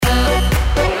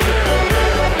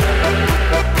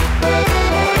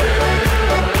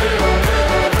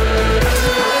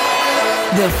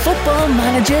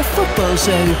Manager Football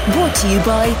Show, brought to you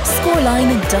by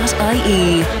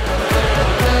scoreline.ie.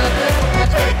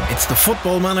 It's the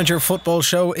Football Manager Football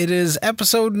Show. It is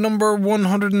episode number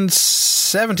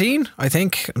 117, I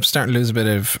think. I'm starting to lose a bit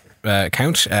of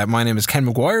count. My name is Ken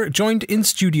McGuire, joined in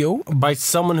studio by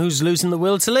someone who's losing the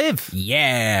will to live.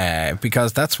 Yeah,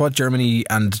 because that's what Germany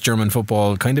and German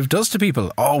football kind of does to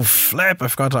people. Oh, flip, I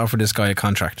forgot to offer this guy a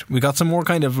contract. We got some more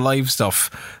kind of live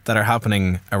stuff that are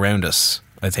happening around us,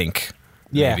 I think.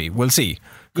 Yeah. Maybe. We'll see.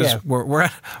 Because we're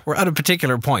at a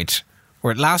particular point.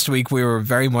 Where last week we were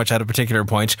very much at a particular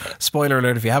point. Spoiler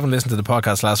alert, if you haven't listened to the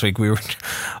podcast last week, we were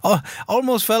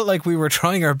almost felt like we were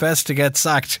trying our best to get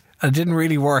sacked. And it didn't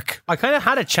really work. I kind of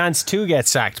had a chance to get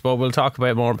sacked, but we'll talk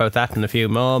more about that in a few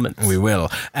moments. We will.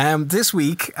 This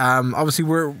week, obviously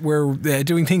we're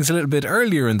doing things a little bit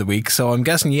earlier in the week, so I'm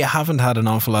guessing you haven't had an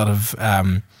awful lot of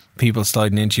people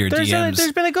sliding into your DMs.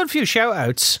 There's been a good few shout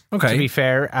outs, okay, to be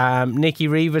fair. Nicky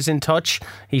Reeve was in touch.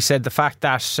 He said the fact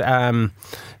that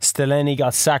Stellini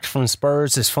got sacked from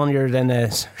Spurs is funnier than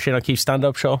a Shane O'Keefe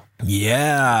stand-up show.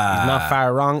 Yeah. He's not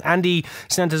far wrong. Andy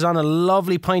sent us on a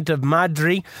lovely pint of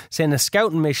Madri, saying a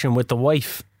scouting mission with the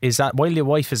wife is that while the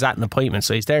wife is at an appointment,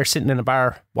 so he's there sitting in a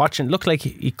bar watching. Look like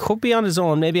he could be on his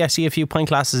own. Maybe I see a few pint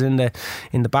glasses in the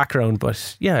background,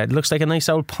 but yeah, it looks like a nice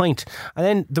old pint. And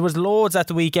then there was loads at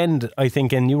the weekend, I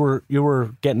think, and you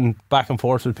were getting back and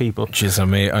forth with people. Jeez, I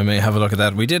may have a look at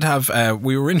that. We did have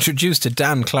we were introduced to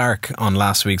Dan Clark on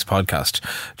last week's podcast.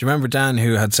 Do you remember Dan,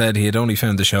 who had said he had only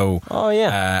found the show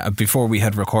before we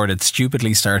had recorded,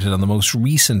 stupidly started on the most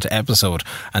recent episode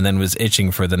and then was itching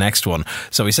for the next one.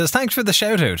 So he says thanks for the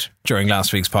shout out during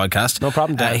last week's podcast. No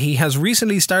problem, Dan. He has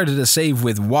recently started a save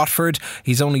with Watford.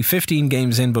 He's only 15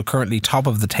 games in, but currently top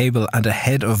of the table and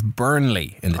ahead of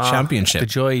Burnley in the Championship. The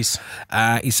joys.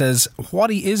 He says what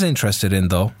he is interested in,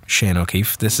 though, Shane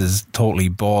O'Keefe, this is totally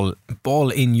ball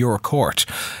in your court,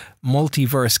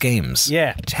 multiverse games.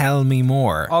 Yeah. Tell me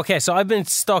more. Okay, so I've been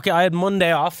stuck. I had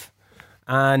Monday off,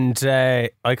 and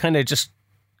I kind of just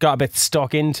got a bit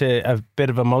stuck into a bit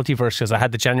of a multiverse because I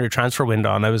had the January transfer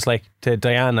window, and I was like to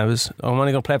Diane, I'm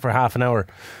only going to play for half an hour,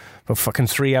 but fucking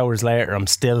 3 hours later I'm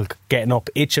still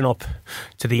itching up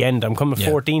to the end. I'm coming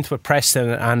 14th with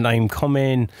Preston, and I'm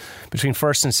coming between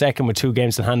first and second with 2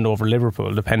 games in hand over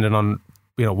Liverpool, depending on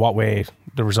what way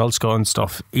the results go and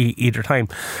stuff either time.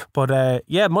 But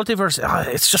multiverse,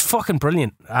 it's just fucking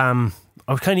brilliant. I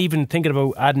was kind of even thinking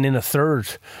about adding in a third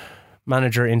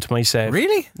manager into my save.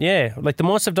 Really? Yeah, like the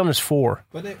most I've done is 4.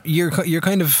 But you are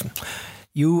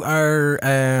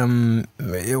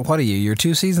what are you? You're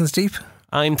 2 seasons deep?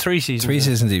 I'm 3 seasons. 3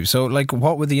 seasons deep. So, like,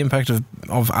 what would the impact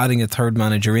of adding a third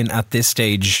manager in at this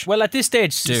stage? Well, at this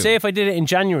stage, say if I did it in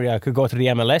January, I could go to the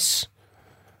MLS.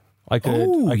 I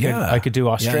could do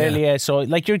Australia. Yeah. So,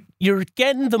 like, you're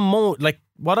getting the like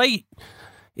what I.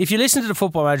 If you listen to the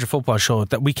Football Manager Football Show,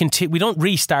 that we don't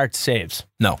restart saves.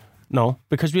 No,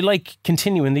 because we like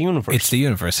continuing the universe. It's the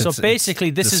universe. So basically,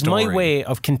 this is my way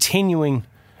of continuing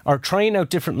or trying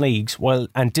out different leagues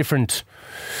and different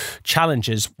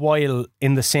challenges while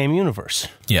in the same universe.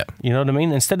 Yeah. You know what I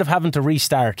mean? Instead of having to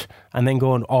restart and then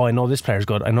going, oh, I know this player's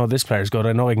good, I know this player's good,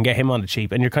 I know I can get him on the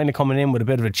cheap, and you're kind of coming in with a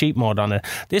bit of a cheap mode on it.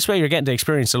 This way you're getting to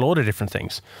experience a load of different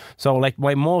things. So like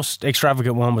my most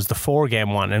extravagant one was the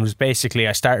 4-game one, and it was basically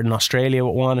I started in Australia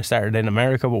with one, I started in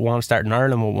America with one, I started in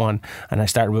Ireland with one, and I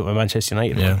started with my Manchester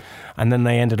United one. And then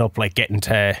I ended up like getting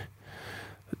to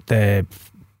the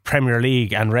Premier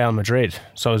League and Real Madrid.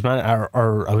 So I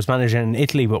was managing in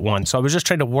Italy with one. So I was just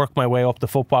trying to work my way up the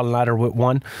football ladder with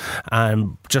one,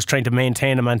 and just trying to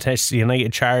maintain a Manchester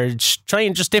United charge,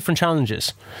 trying just different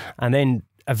challenges, and then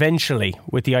eventually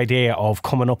with the idea of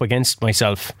coming up against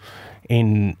myself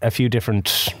in a few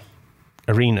different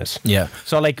arenas. Yeah.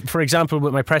 So like, for example,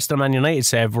 with my Preston Man United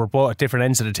save, we're both at different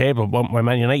ends of the table, but my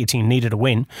Man United team needed a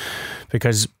win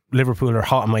because Liverpool are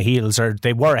hot on my heels, or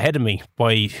they were ahead of me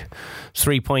by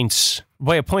 3 points,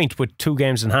 by a point with 2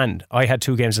 games in hand. I had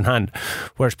 2 games in hand,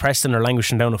 whereas Preston are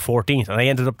languishing down to 14th, and I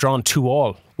ended up drawing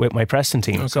 2-2 with my Preston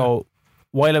team. Okay. So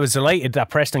while I was delighted that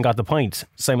Preston got the point,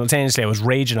 simultaneously I was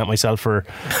raging at myself for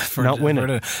not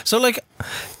winning. So like,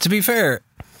 to be fair,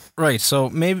 right, so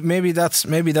maybe that's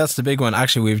the big one.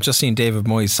 Actually, we've just seen David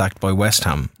Moyes sacked by West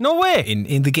Ham. No way.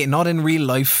 In the game, not in real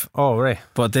life. Oh, right.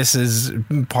 But this is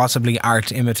possibly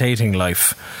art imitating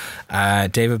life.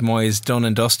 David Moyes done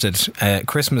and dusted.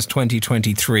 Christmas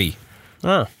 2023.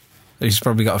 He's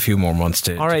probably got a few more months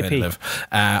to live.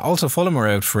 Also, Fulham are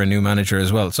out for a new manager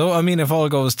as well. So, I mean, if all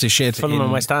goes to shit, Fulham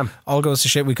and West Ham, all goes to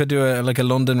shit, we could do a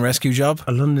London rescue job,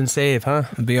 a London save, huh?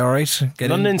 It'd be all right.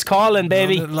 London's calling,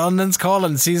 baby. London's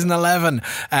calling. Season 11.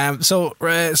 So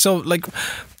like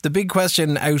the big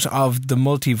question out of the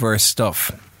multiverse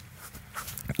stuff,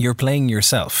 you're playing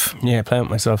yourself. Yeah, playing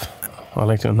with myself. I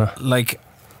like doing that. Like.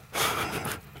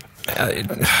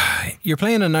 You're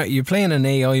playing an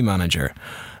AI manager,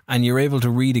 and you're able to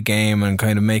read a game and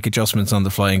kind of make adjustments on the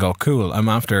fly and go, cool, I'm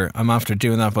after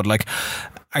doing that. But like,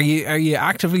 are you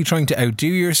actively trying to outdo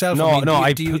yourself?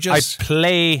 I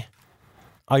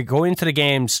go into the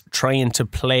games trying to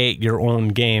play your own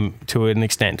game to an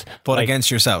extent, but like,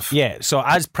 against yourself. Yeah. So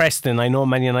as Preston, I know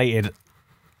Man United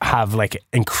have like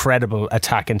incredible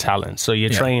attacking talent, so you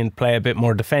try and play a bit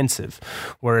more defensive,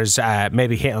 whereas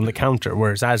maybe hit on the counter,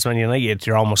 whereas as Man United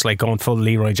you're almost like going full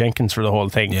Leroy Jenkins for the whole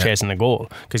thing, chasing the goal,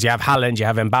 because you have Haaland, you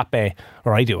have Mbappe,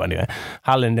 or I do anyway,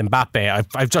 Haaland, Mbappe.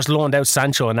 I've just loaned out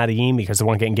Sancho and Adeyemi because they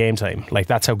weren't getting game time. Like,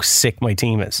 that's how sick my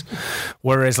team is.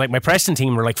 Whereas like my Preston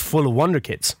team were like full of wonder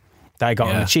kids that I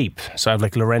got on the cheap, so I have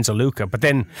like Lorenzo Luca. But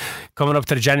then coming up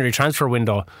to the January transfer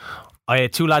window, I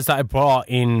had two lads that I brought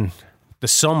in the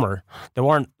summer. They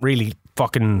weren't really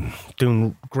fucking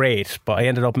doing great, but I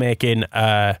ended up making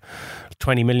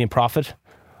 20 million profit,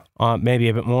 maybe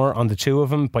a bit more on the two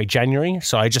of them by January.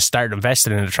 So I just started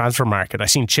investing in the transfer market. I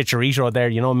seen Chicharito there,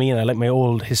 you know me, and I like my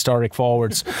old historic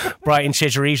forwards. Brighton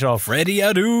Chicharito, Freddie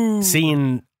Adu,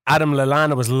 seeing Adam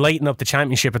Lallana was lighting up the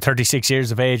championship at 36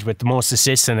 years of age with the most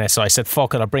assists in it, so I said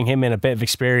fuck it, I'll bring him in, a bit of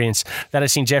experience. Then I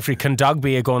seen Jeffrey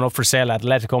Kondogbia going up for sale at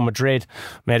Atletico Madrid,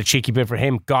 made a cheeky bid for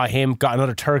him, got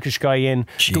another Turkish guy in,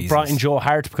 brought in Joe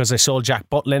Hart because I sold Jack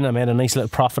Butlin. I made a nice little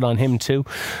profit on him too.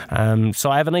 So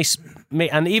I have a nice,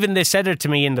 and even they said it to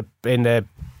me in a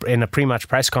pre-match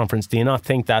press conference, do you not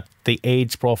think that the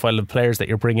age profile of players that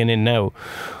you're bringing in now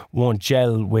won't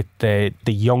gel with the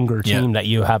younger team that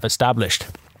you have established?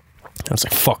 I was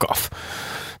like, fuck off.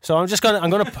 So I'm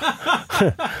gonna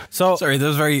so sorry, that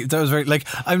was very like,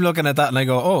 I'm looking at that and I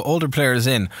go, oh, older players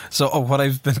in. So what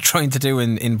I've been trying to do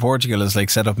in Portugal is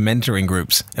like set up mentoring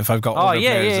groups. If I've got older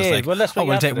players, it's like, well,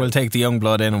 we'll take the young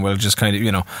blood in and we'll just kind of,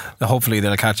 you know, hopefully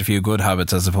they'll catch a few good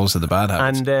habits as opposed to the bad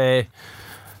habits. And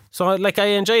so like I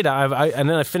enjoyed that. And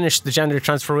then I finished the January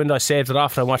transfer window. I saved it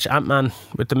off and I watched Ant-Man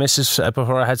with the missus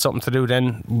before I had something to do.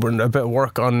 Then a bit of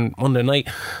work on Monday night,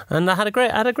 and I had a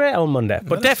great old Monday.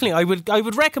 But definitely, I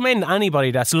would recommend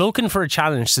anybody that's looking for a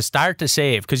challenge to start to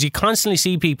save, because you constantly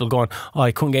see people going, oh,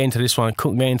 I couldn't get into this one,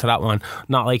 couldn't get into that one,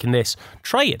 not liking this.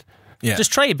 Try it. Yeah.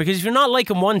 Just try it, because if you're not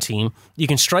liking one team, you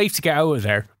can strive to get out of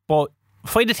there, but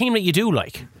find a team that you do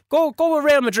like. Go with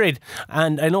Real Madrid.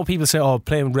 And I know people say, oh,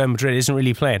 playing with Real Madrid isn't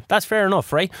really playing. That's fair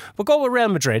enough, right? But go with Real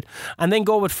Madrid and then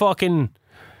go with fucking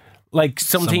like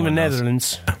some team in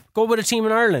Netherlands. Go with a team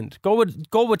in Ireland. Go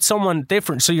with someone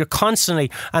different. So you're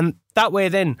constantly, and that way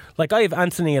then, like I have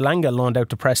Anthony Elanga loaned out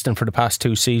to Preston for the past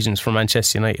 2 seasons for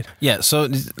Manchester United. Yeah, so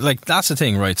like that's the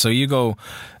thing, right? So you go,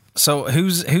 so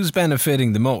who's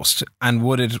benefiting the most, and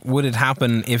would it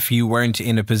happen if you weren't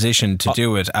in a position to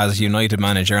do it as United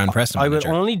manager and Preston manager?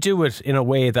 I would only do it in a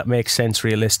way that makes sense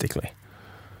realistically.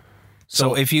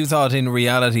 So if you thought in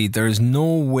reality there's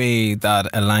no way that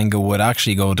Elanga would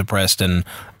actually go to Preston,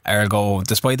 ergo,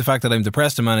 despite the fact that I'm the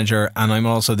Preston manager and I'm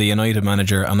also the United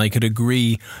manager, and I could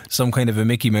agree some kind of a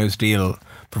Mickey Mouse deal,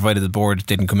 provided the board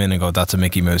didn't come in and go, that's a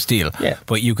Mickey Mouse deal. Yeah.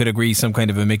 But you could agree some kind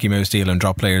of a Mickey Mouse deal and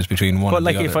drop players between one and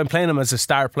the other. But like if I'm playing him as a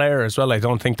star player as well, I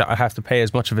don't think that I have to pay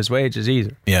as much of his wages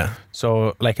either. Yeah.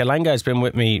 So like Elanga has been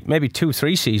with me maybe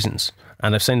 2-3 seasons,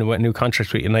 and I've signed him with a new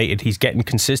contract with United. He's getting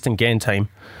consistent game time.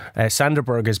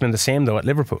 Sanderberg has been the same though at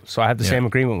Liverpool, so I have the same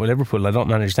agreement with Liverpool. I don't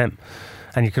manage them.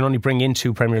 And you can only bring in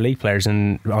 2 Premier League players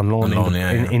on loan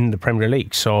in the Premier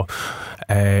League, so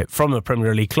from a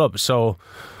Premier League club. So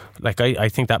like I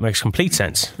think that makes complete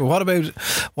sense. Well,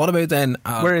 what about then?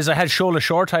 Whereas I had Shola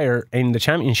Shortire in the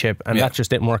Championship, and that just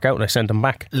didn't work out, and I sent him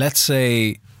back. Let's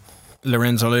say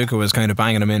Lorenzo Luca was kind of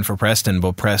banging him in for Preston,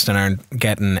 but Preston aren't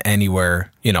getting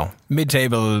anywhere, you know,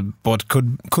 mid-table, but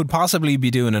could possibly be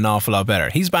doing an awful lot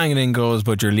better. He's banging in goals,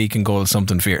 but you're leaking goals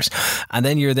something fierce. And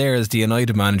then you're there as the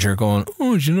United manager going,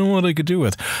 oh, do you know what I could do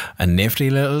with a nifty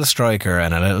little striker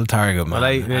and a little target man?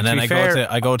 And then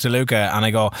I go to Luca and I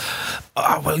go,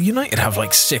 oh, well, United have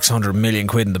like 600 million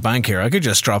quid in the bank here. I could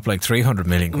just drop like 300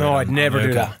 million quid. No, I'd never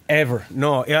do that ever.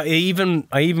 No, I even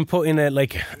put in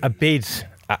a bid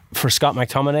for Scott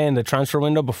McTominay in the transfer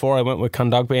window before I went with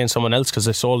Kondogbia and someone else, because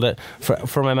I sold it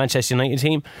for my Manchester United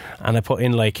team, and I put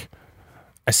in like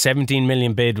a 17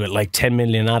 million bid with like 10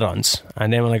 million add-ons,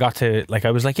 and then when I got to like,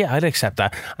 I was like, yeah, I'd accept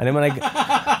that. And then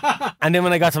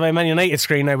when I got to my Man United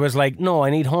screen, I was like, no, I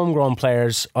need homegrown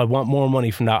players. I want more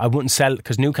money from that. I wouldn't sell it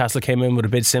because Newcastle came in with a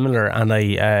bid similar, and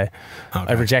I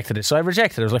rejected it. So I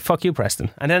rejected it. I was like, fuck you,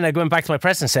 Preston. And then I went back to my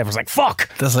Preston self. I was like, fuck.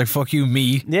 That's like, fuck you,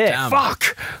 me. Yeah, damn.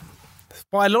 Fuck.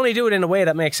 Well, I'll only do it in a way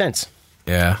that makes sense.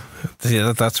 Yeah,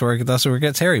 that's where it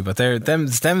gets hairy. But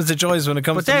them's the joys when it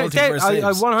comes to multiverse saves.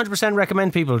 I 100%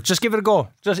 recommend people just give it a go.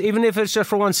 Just even if it's just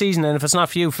for one season, and if it's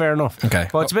not for you, fair enough. Okay,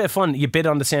 but it's a bit of fun. You bid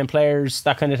on the same players,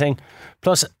 that kind of thing.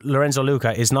 Plus, Lorenzo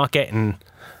Luca is not getting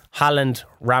Haaland,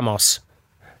 Ramos,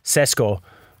 Sesko,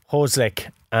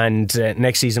 Hoslik, and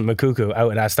next season Makuku out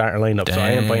of that starting lineup. Damn. So I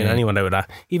ain't buying anyone out of that.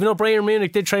 Even though Bayern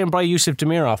Munich did try and buy Yusuf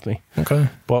Demir off me. Okay.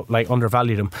 But like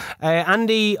undervalued him.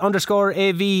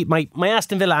 Andy_AV, my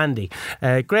Aston Villa Andy.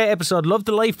 Great episode. Loved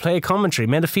the live play commentary.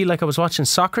 Made it feel like I was watching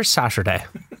Soccer Saturday.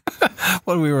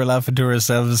 Well, we were laughing to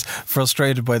ourselves,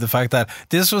 frustrated by the fact that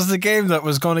this was the game that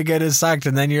was going to get us sacked,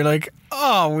 and then you're like,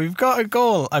 oh, we've got a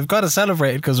goal. I've got to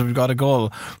celebrate it because we've got a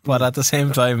goal, but at the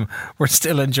same time we're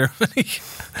still in Germany.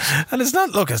 And it's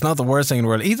not the worst thing in the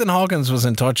world. Ethan Hawkins was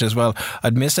in touch as well.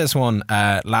 I'd missed this one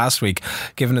last week,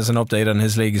 giving us an update on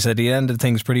his league. He said he ended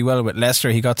things pretty well with Leicester.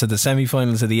 He got to the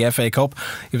semi-finals of the FA Cup.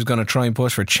 He was going to try and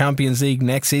push for Champions League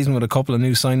next season with a couple of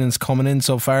new signings coming in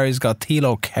so far. He's got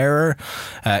Thilo Kehrer,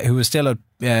 who is still at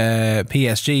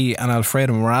PSG, and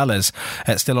Alfredo Morales,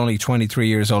 still only 23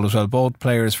 years old as well. Both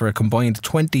players for a combined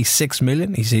 26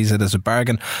 million. He sees it as a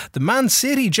bargain. The Man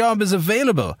City job is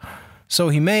available, so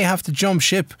he may have to jump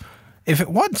ship.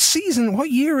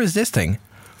 What year is this thing?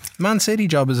 Man City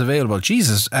job is available.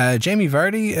 Jesus, Jamie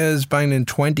Vardy is banging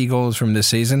 20 goals from this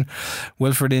season.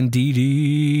 Wilfred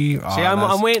Ndidi. See,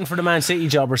 I'm waiting for the Man City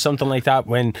job or something like that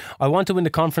when I want to win the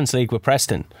Conference League with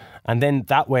Preston. And then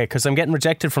that way, because I'm getting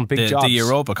rejected from big jobs. The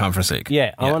Europa Conference League.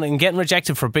 Yeah, I'm getting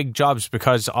rejected for big jobs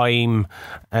because I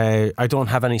don't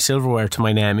have any silverware to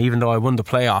my name, even though I won the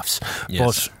playoffs.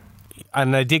 Yes.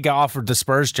 And I did get offered the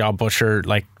Spurs job, but sure,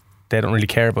 like, they don't really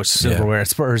care about silverware at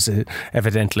Spurs,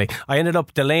 evidently. I ended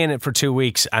up delaying it for 2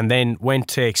 weeks and then went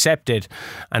to accept it,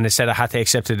 and they said I had to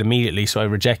accept it immediately, so I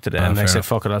rejected it. And I said,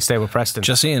 fuck it, I'll stay with Preston.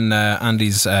 Just seeing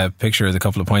Andy's picture of the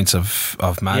couple of pints of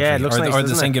Madry, yeah, it looks nice, or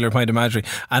the singular pint of Madry,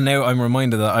 and now I'm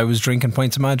reminded that I was drinking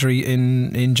pints of Madry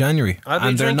in January,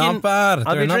 and they're not bad.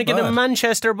 I'll be drinking in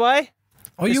Manchester, boy.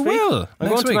 Oh, you will? I'm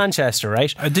going to Manchester,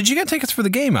 right? Did you get tickets for the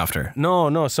game after?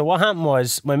 No. So what happened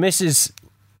was my missus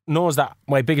knows that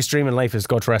my biggest dream in life is to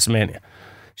go to WrestleMania.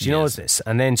 She knows this,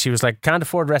 and then she was like, can't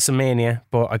afford WrestleMania,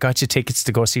 but I got you tickets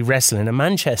to go see wrestling in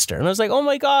Manchester. And I was like, oh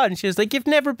my God. And she was like, you've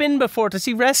never been before to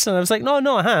see wrestling? I was like,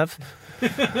 no, I have.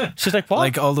 She's like, what?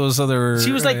 Like all those other...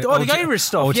 She was like, the Irish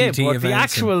stuff, OTT but the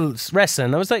actual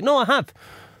wrestling. I was like, no, I have.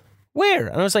 Where?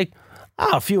 And I was like,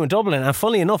 a few in Dublin, and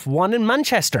funnily enough, one in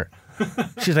Manchester.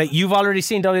 She's like, you've already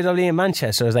seen WWE in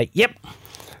Manchester? I was like, yep.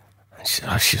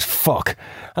 She's fuck.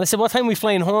 And I said, what time are we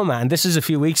flying home, man? This is a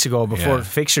few weeks ago before the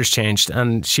fixtures changed.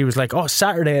 And she was like,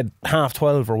 Saturday at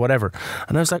 12:30 or whatever.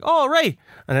 And I was like, right.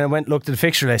 And then I looked at the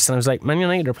fixture list, and I was like, Man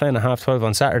United are playing at 12:30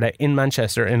 on Saturday in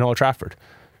Manchester in Old Trafford.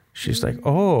 She's like,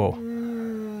 so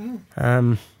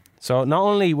not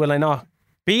only will I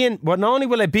be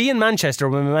in Manchester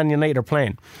when Man United are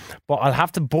playing, but I'll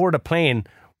have to board a plane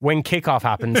when kickoff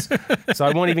happens, so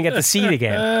I won't even get to see the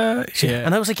game.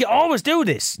 And I was like, you always do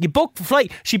this. You book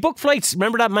flight. She booked flights.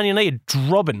 Remember that Man United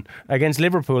drubbing against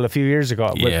Liverpool a few years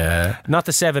ago? Not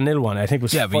the 7-0 one. I think it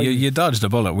was. Yeah, but you dodged a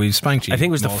bullet. We spanked you. I think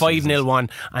it was the 5-0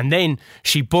 one. And then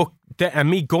she booked, and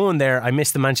me going there, I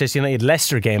missed the Manchester United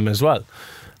Leicester game as well.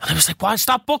 And I was like, "Why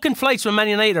stop booking flights when Man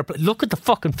United are?" Look at the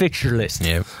fucking fixture list.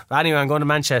 Yeah. But anyway, I'm going to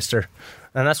Manchester,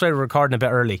 and that's why we're recording a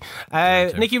bit early.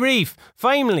 Nicky Reeve,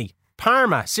 finally.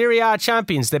 Parma, Serie A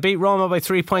champions. They beat Roma by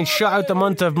 3 points, shut out the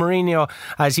month of Mourinho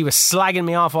as he was slagging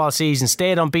me off all season.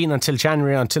 Stayed unbeaten until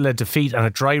January, until a defeat and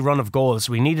a dry run of goals.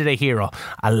 We needed a hero,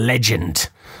 a legend.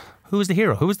 Who was the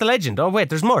hero? Who was the legend? Oh wait,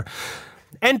 there's more.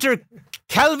 Enter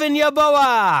Calvin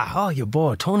Yeboah. Oh,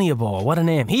 Yeboah, Tony Yeboah, what a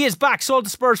name. He is back, sold to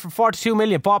Spurs for 42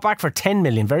 million, bought back for 10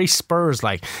 million. Very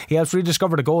Spurs-like. He helps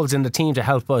rediscover the goals in the team to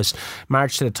help us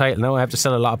march to the title. Now I have to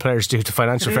sell a lot of players due to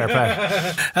financial fair play.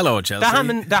 Hello, Chelsea.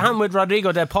 That happened with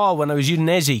Rodrigo De Paul when I was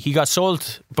Udinese. He got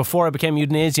sold before I became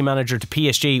Udinese manager to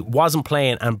PSG, wasn't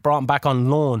playing, and brought him back on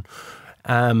loan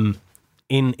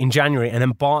in January and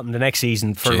then bought him the next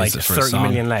season for like 30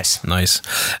 million less. Nice.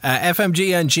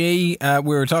 FMGNG,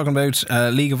 we were talking about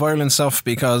League of Ireland stuff,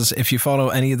 because if you follow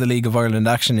any of the League of Ireland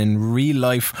action in real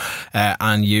life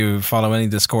and you follow any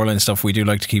of the scoreline stuff, we do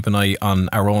like to keep an eye on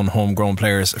our own homegrown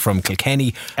players from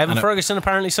Kilkenny. Evan Ferguson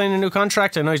apparently signed a new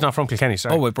contract. I know he's not from Kilkenny,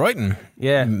 sorry. Oh, with Brighton.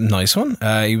 Yeah. Nice one.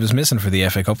 He was missing for the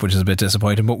FA Cup, which is a bit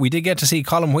disappointing, but we did get to see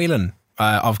Colm Whelan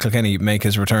of Kilkenny make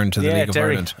his return to the League of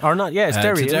Ireland. Or not, yeah, it's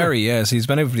Derry. Derry, yes. He's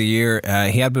been over the year.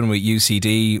 He had been with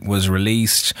UCD, was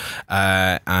released,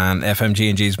 and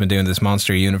FMG&G's been doing this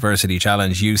Monster University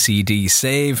Challenge UCD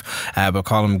Save, but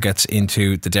Colm gets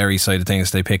into the Derry side of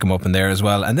things. They pick him up in there as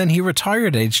well. And then he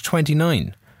retired age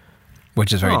 29.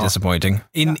 Which is very disappointing.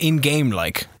 In game,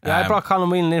 like. Yeah, I brought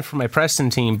Colm Whelan in for my Preston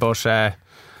team, but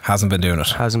hasn't been doing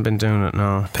it.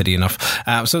 No. Pity enough.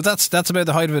 So that's about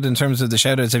the height of it in terms of the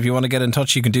shoutouts. If you want to get in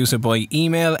touch, you can do so by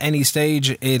email any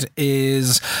stage. It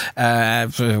is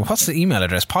what's the email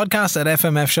address?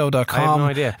 podcast@fmfshow.com. I have no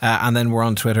idea. And then we're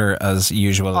on Twitter as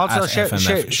usual. Also, @FMF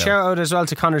Show. shout out as well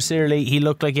to Conor Searley. He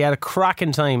looked like he had a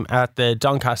cracking time at the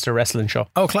Doncaster wrestling show.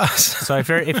 Oh, class. So if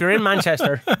you're in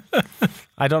Manchester,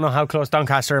 I don't know how close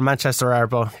Doncaster and Manchester are,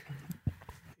 but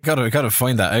Got to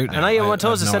find that out. And Ian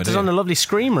said there's on a lovely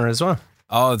screamer as well.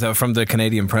 Oh, from the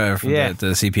Canadian Prayer, from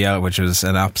the CPL, which was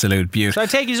an absolute beauty. So I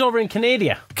take he's over in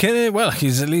Canada. Well,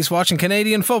 he's at least watching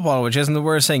Canadian football, which isn't the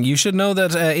worst thing. You should know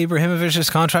that Ibrahimovic's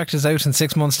contract is out in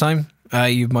 6 months' time.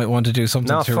 You might want to do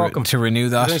something to renew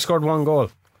that. He's only scored 1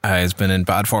 goal. Has been in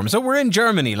bad form. So we're in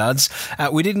Germany, lads.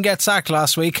 We didn't get sacked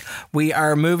last week. We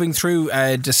are moving through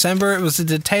December. It was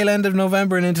the tail end of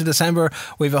November and into December.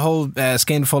 We have a whole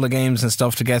skin full of games and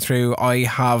stuff to get through. I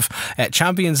have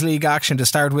Champions League action to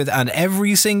start with, and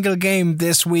every single game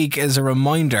this week is a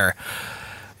reminder.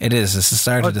 It's the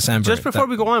start of December. Just before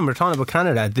we go on, we're talking about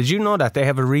Canada. Did you know that they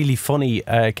have a really funny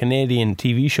Canadian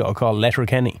TV show called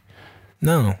Letterkenny?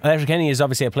 No. Letterkenny is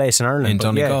obviously a place in Ireland. In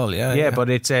Donegal, yeah. But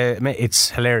it's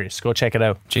hilarious. Go check it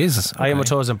out. Jesus. Okay. Ian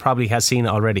Matosen probably has seen it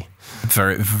already.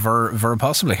 Very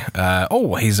possibly.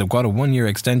 He's got a 1-year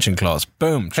extension clause.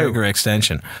 Boom. Trigger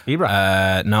extension.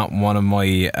 Ibra. Not one of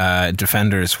my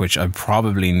defenders, which I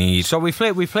probably need. So we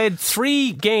played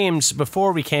 3 games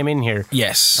before we came in here.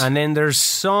 Yes. And then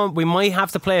there's we might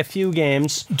have to play a few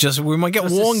games. We might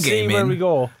get one game in. Where we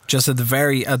go. Just at the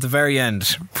very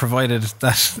end, provided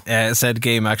that said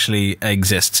game actually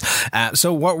exists.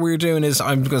 So what we're doing is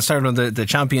I'm going to start on the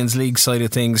Champions League side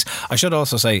of things. I should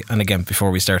also say, and again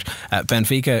before we start,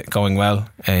 Benfica going well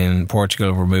in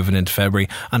Portugal. We're moving into February,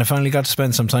 and I finally got to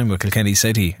spend some time with Kilkenny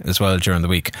City as well during the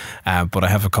week. But I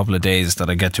have a couple of days that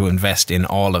I get to invest in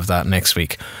all of that next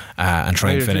week and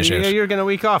try and finish it. You're getting a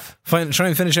week off. Try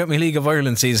and finish out my League of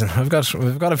Ireland season. We've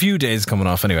got a few days coming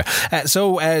off anyway.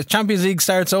 So Champions League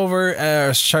starts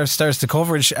the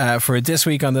coverage for this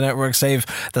week on the network. Save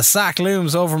the sack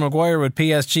looms over Maguire with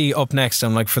PSG up next.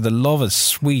 I'm like, for the love of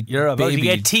sweet you're about baby, to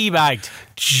get teabagged.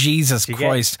 Jesus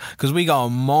Christ, because we got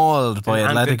mauled by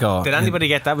Atletico. Did anybody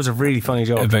get that? Was a really funny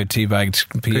joke about teabagged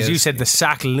PSG, because you said the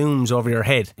sack looms over your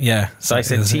head. Yeah, so I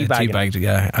said teabagged.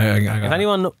 Yeah, if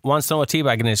anyone wants to know what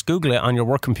teabagging is, Google it on your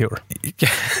work computer.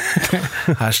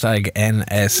 Hashtag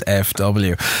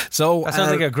NSFW. So that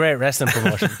sounds like a great wrestling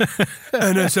promotion.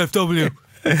 NSFW.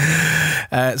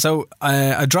 So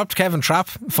I dropped Kevin Trapp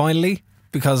finally,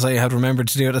 because I had remembered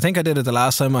to do it. I think I did it the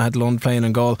last time I had Lund playing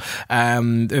in goal.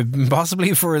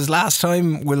 Possibly for his last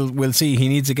time, we'll see. He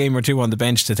needs a game or two on the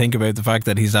bench to think about the fact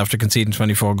that he's after conceding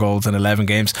 24 goals in 11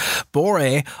 games.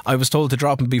 Boré, I was told to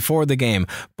drop him before the game.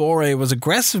 Boré was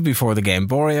aggressive before the game.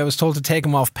 Boré, I was told to take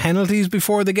him off penalties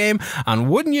before the game, and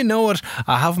wouldn't you know it,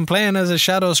 I have him playing as a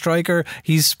shadow striker.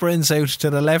 He sprints out to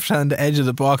the left hand edge of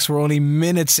the box. We're only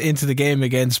minutes into the game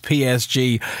against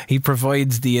PSG. He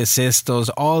provides the assist, does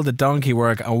all the donkey work,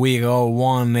 and we go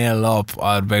 1-0 up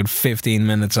at about 15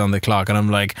 minutes on the clock, and I'm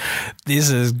like,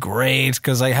 this is great,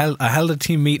 because I held a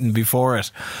team meeting before it.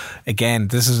 Again,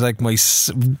 this is like my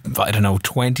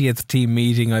 20th team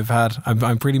meeting I've had.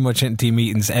 I'm pretty much in team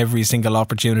meetings every single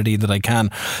opportunity that I can,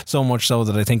 so much so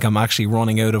that I think I'm actually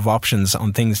running out of options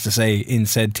on things to say in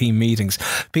said team meetings.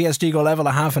 PSG go level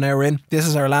a half an hour in. This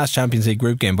is our last Champions League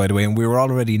group game, by the way, and we were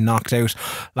already knocked out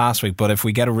last week, but if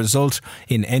we get a result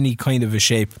in any kind of a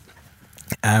shape,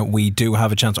 we do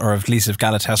have a chance, or at least if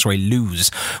Galatasaray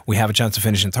lose, we have a chance of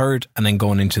finishing third and then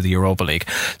going into the Europa League.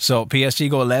 So PSG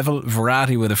go level,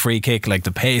 Verratti with a free kick. Like,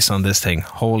 the pace on this thing,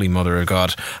 holy mother of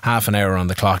God, half an hour on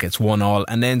the clock, it's 1-1,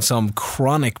 and then some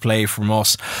chronic play from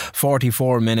us.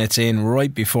 44 minutes in,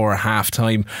 right before half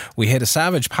time, we hit a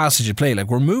savage passage of play. Like,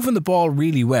 we're moving the ball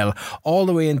really well all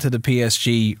the way into the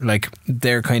PSG, like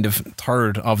their kind of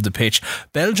third of the pitch.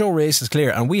 Belgio race is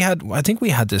clear, and I think we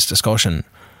had this discussion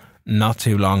not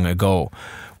too long ago,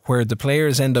 where the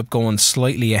players end up going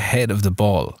slightly ahead of the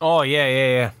ball. Oh,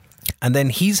 yeah. And then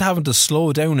he's having to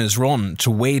slow down his run to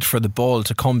wait for the ball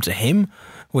to come to him,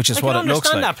 which is what it looks like.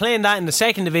 I understand that, playing that in the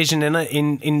second division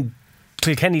in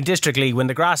Kilkenny District League when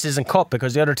the grass isn't cut,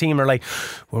 because the other team are like,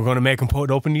 we're going to make them put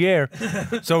it up in the air,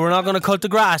 so we're not going to cut the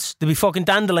grass. There'll be fucking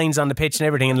dandelions on the pitch and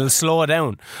everything, and it'll slow it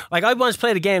down. Like, I once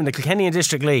played a game in the Kilkenny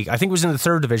District League, I think it was in the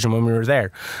third division when we were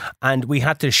there, and we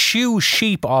had to shoo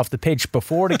sheep off the pitch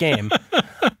before the game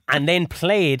and then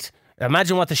played.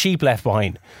 Imagine what the sheep left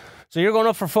behind. So you're going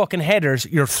up for fucking headers,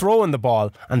 you're throwing the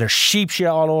ball, and there's sheep shit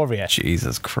all over you.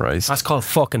 Jesus Christ. That's called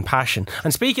fucking passion.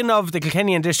 And speaking of the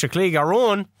Kilkenny District League, our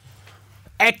own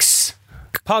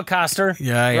ex-podcaster,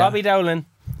 Robbie Dowling,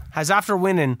 has, after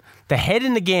winning the Head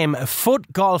in the Game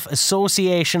Foot Golf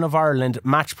Association of Ireland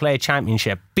Match Play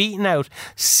Championship, beating out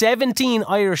 17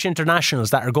 Irish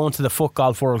internationals that are going to the Foot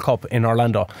Golf World Cup in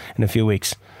Orlando in a few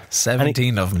weeks.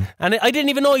 17 of them. And I didn't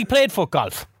even know he played foot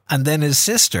golf. And then his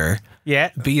sister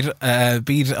beat a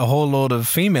whole load of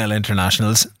female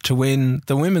internationals to win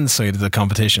the women's side of the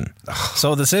competition.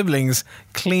 So the siblings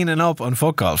cleaning up on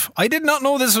foot golf. I did not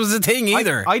know this was a thing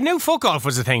either. I knew foot golf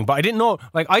was a thing, but I didn't know.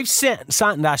 Like, I've sat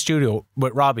in that studio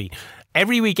with Robbie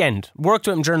every weekend, worked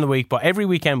with him during the week, but every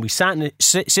weekend we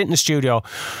sit in the studio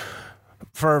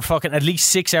for fucking at least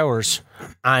 6 hours,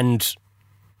 and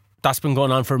that's been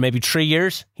going on for maybe 3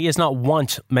 years. He has not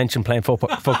once mentioned playing foot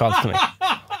golf to me.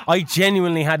 I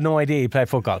genuinely had no idea he played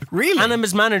foot golf. Really? And I'm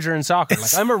his manager in soccer.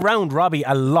 Like, I'm around Robbie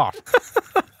a lot.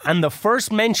 And the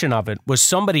first mention of it was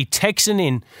somebody texting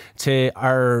in to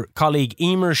our colleague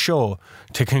Emer's show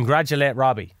to congratulate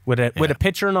Robbie with a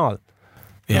picture and all.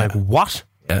 Yeah. Like, what?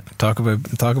 Yeah, talk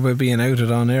about being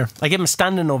outed on air. I gave him a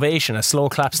standing ovation, a slow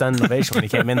clap standing ovation when he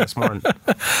came in this morning.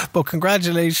 But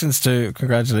congratulations to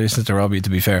Robbie, to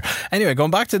be fair. Anyway,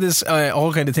 going back to this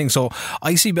whole kind of thing. So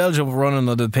I see Belgium running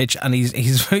on the pitch, and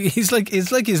he's like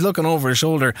he's looking over his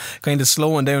shoulder, kind of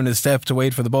slowing down his step to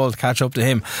wait for the ball to catch up to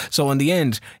him. So in the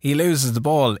end, he loses the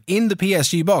ball in the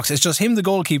PSG box. It's just him, the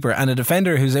goalkeeper, and a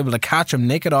defender who's able to catch him,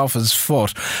 nick it off his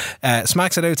foot,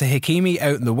 smacks it out to Hakimi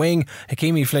out in the wing.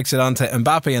 Hakimi flicks it onto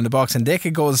Mbappe in the box, and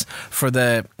Dika goes for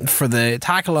the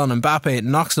tackle on Mbappe,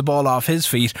 knocks the ball off his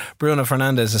feet. Bruno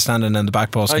Fernandes is standing in the back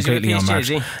post, completely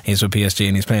unmarked. He's with PSG,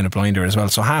 and he's playing a blinder as well.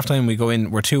 So half time we go in,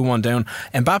 we're 2-1 down.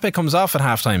 Mbappe comes off at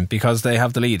half time because they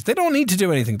have the lead. They don't need to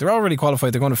do anything, they're already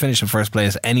qualified, they're going to finish in first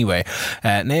place anyway.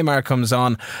 Neymar comes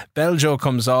on, Beljo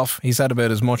comes off. He's had about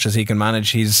as much as he can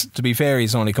manage. To be fair,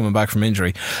 he's only coming back from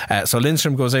injury. So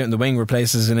Lindstrom goes out in the wing,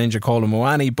 replaces an injured Kolo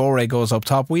Muani. Boré goes up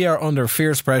top. We are under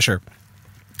fierce pressure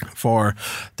for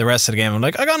the rest of the game. I'm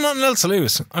like, I got nothing else to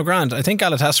lose. I'm grand. I think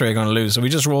Galatasaray are going to lose, so we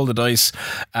just roll the dice.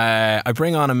 I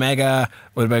bring on a Mega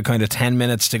with about kind of 10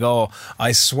 minutes to go.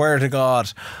 I swear to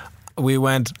God, we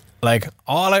went like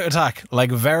all out attack, like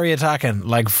very attacking,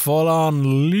 like full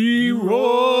on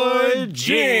Leroy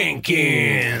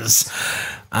Jenkins,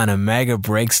 and a Mega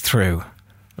breaks through.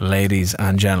 Ladies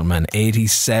and gentlemen,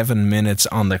 87 minutes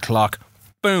on the clock.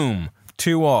 Boom.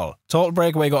 2-2. Total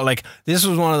breakaway goal. Like, this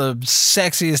was one of the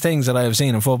sexiest things that I have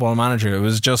seen in Football Manager. It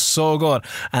was just so good.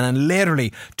 And then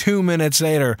literally 2 minutes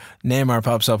later, Neymar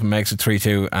pops up and makes it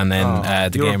 3-2, and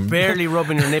then the game... You're barely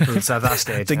rubbing your nipples at that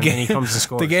stage, and then he comes and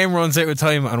scores. The game runs out of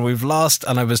time, and we've lost.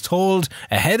 And I was told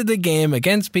ahead of the game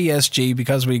against PSG,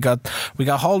 because we got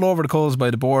hauled over the coals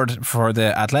by the board for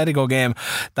the Atletico game,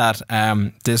 that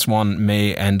this one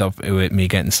may end up with me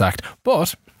getting sacked.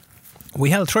 But we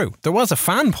held through. There was a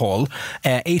fan poll.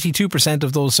 82%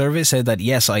 of those surveys said that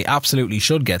yes, I absolutely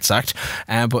should get sacked.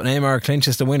 But Neymar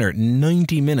clinches the winner.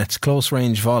 90 minutes, close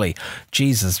range volley.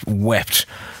 Jesus wept.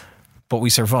 But we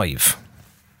survive.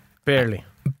 Barely.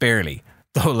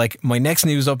 Though, like, my next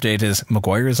news update is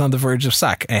Maguire is on the verge of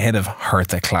sack ahead of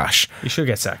Hertha clash. You should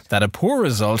get sacked. That a poor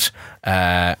result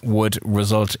would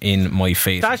result in my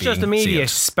fate. That's just the media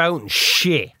spouting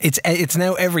shit. It's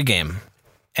now every game.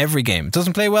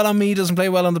 Doesn't play well on me, doesn't play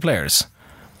well on the players.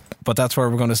 but that's where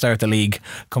we're going to start the league.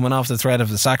 Coming off the threat of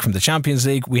the sack from the Champions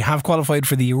League, we have qualified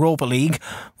for the Europa League,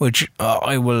 which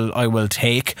I will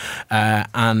take,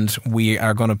 and we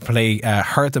are going to play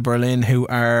Hertha Berlin, who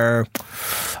are,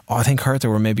 I think Hertha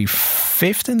were maybe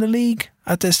 5th in the league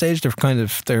at this stage. They're kind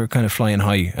of flying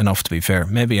high enough, to be fair.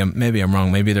 Maybe I'm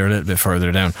wrong. Maybe they're a little bit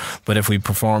further down. But if we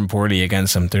perform poorly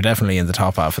against them, they're definitely in the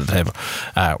top half of the table.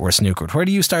 We're snookered. Where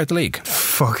do you start the league?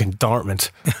 Fucking Dortmund.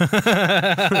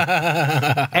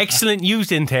 Excellent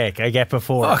youth intake I get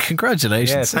before. Oh,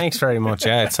 congratulations! Yeah, thanks very much.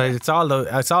 Yeah, it's all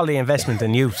the investment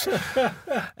in youth.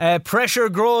 Pressure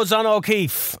grows on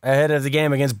O'Keefe ahead of the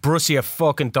game against Borussia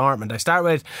fucking Dortmund.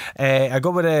 I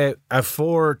go with a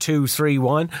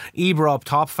 4-2-3-1. Ibra up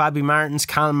top, Fabi Martins,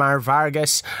 Kalmar,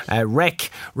 Vargas, Rek,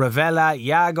 Ravella,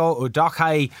 Iago,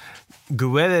 Udokai,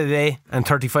 Guerrero, and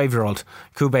 35-year-old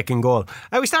Kubek in goal.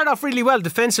 We started off really well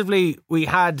defensively. We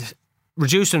had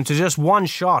reduced them to just one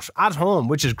shot at home,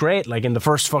 which is great, like in the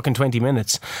first fucking 20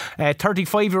 minutes.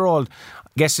 35-year-old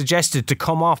gets suggested to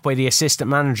come off by the assistant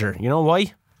manager. You know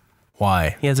why?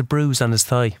 Why? He has a bruise on his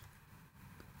thigh.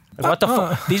 What the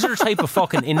fuck? These are the type of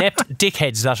fucking inept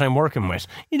dickheads that I'm working with.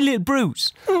 A little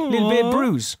bruise. Little bit of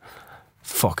bruise.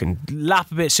 Fucking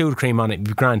lap a bit of soda cream on it, it'd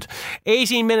be grand.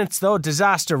 18 minutes though,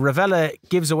 disaster. Ravella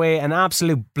gives away an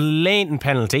absolute blatant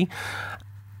penalty.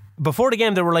 Before the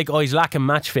game they were like, oh, he's lacking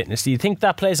match fitness. Do you think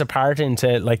that plays a part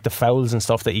into like the fouls and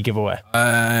stuff that you give away?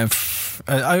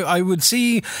 I would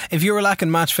see if you were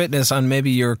lacking match fitness and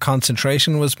maybe your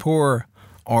concentration was poor,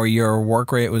 or your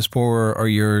work rate was poor,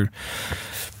 or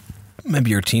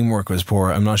maybe your teamwork was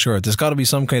poor. I'm not sure. There's got to be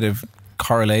some kind of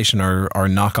correlation or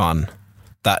knock on.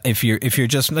 That if you're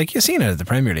just like you've seen it at the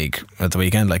Premier League at the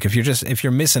weekend, like if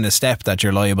you're missing a step, that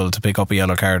you're liable to pick up a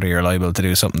yellow card, or you're liable to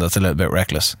do something that's a little bit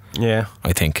reckless. Yeah,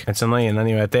 I think it's annoying.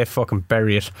 Anyway, they fucking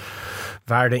bury it.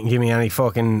 VAR didn't give me any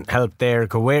fucking help there.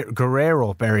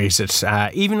 Guerrero buries it.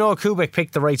 Even though Kubek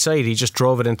picked the right side, he just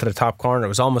drove it into the top corner. It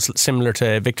was almost similar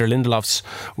to Victor Lindelof's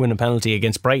winning penalty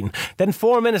against Brighton. Then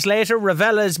 4 minutes later,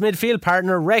 Ravella's midfield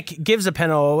partner Rek gives a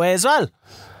penalty away as well.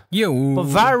 But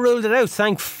VAR ruled it out,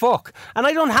 thank fuck. And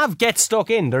I don't have get stuck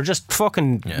in. They're just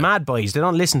fucking mad boys. They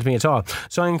don't listen to me at all.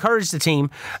 So I encourage the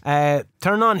team,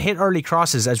 turn on hit early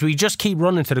crosses, as we just keep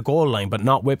running to the goal line but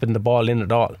not whipping the ball in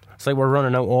at all. It's like we're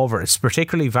running out over. It's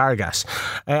particularly Vargas.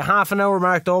 Half an hour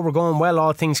mark though, we're going well,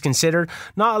 all things considered.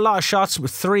 Not a lot of shots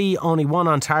with 3, only 1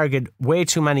 on target, way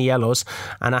too many yellows.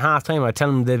 And at half time I tell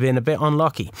them they've been a bit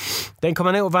unlucky. Then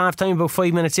coming out of half time, about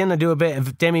 5 minutes in, I do a bit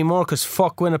of Demi Moore because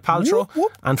fuck Gwyneth Paltrow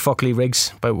and fuck Lee Riggs,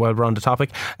 while we're on the topic.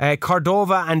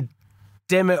 Cordova and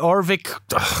Demi Orvik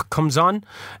comes on.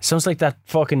 Sounds like that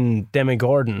fucking Demi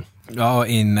Gordon. Oh,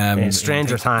 in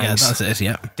Stranger Things. Yeah, that's it,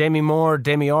 yeah. Demi Moore,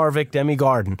 Demi Orvik, Demi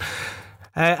Gordon.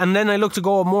 And then I look to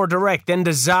go more direct. Then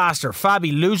disaster.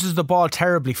 Fabi loses the ball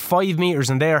terribly, 5 metres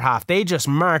in their half. They just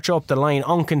march up the line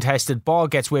uncontested. Ball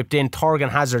gets whipped in. Torgan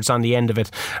Hazard's on the end of it,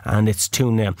 and it's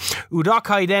 2-0.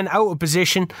 Udokai then out of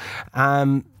position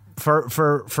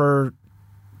for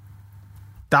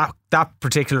that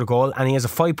particular goal, and he has a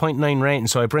 5.9 rating,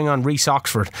 so I bring on Reece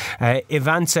Oxford.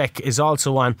 Ivancek is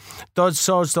also on. Those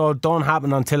though don't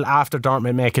happen until after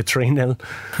Dortmund make it 3-0.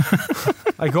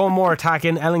 I go more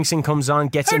attacking. Ellingson comes on,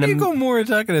 gets in. How do you go more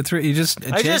attacking at 3? I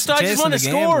just want to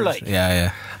score, like.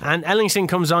 Yeah. And Ellingson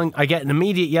comes on. I get an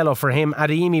immediate yellow for him.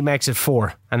 Adeyemi makes it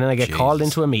 4, and then I get called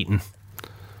into a meeting.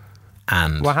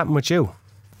 And what happened with you?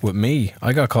 With me,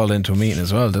 I got called into a meeting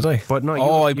as well, did I? But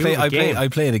no, I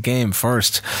played a game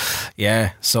first.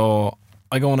 Yeah, so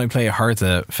I go and I play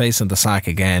Hertha facing the sack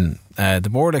again. The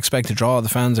board expect a draw. The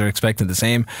fans are expecting the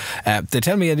same. They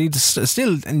tell me I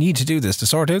still need to do this to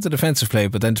sort out the defensive play,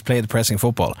 but then to play the pressing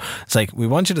football. It's like, we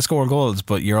want you to score goals,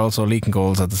 but you're also leaking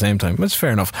goals at the same time. That's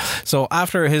fair enough. So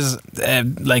after his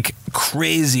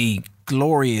crazy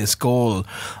glorious goal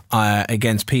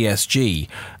against PSG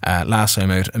last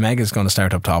time out, Omega's going to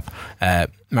start up top.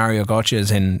 Mario Götze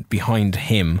is in behind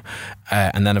him,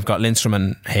 and then I've got Lindstrom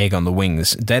and Haig on the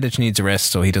wings. Dedic needs a rest,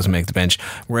 so he doesn't make the bench.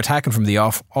 We're attacking from the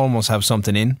off, almost have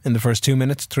something in the first 2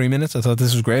 minutes, 3 minutes. I thought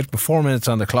this was great, but 4 minutes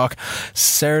on the clock.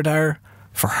 Serdar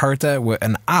for Hertha with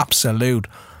an absolute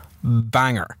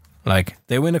banger. Like,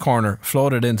 they win a corner,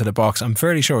 float it into the box. I'm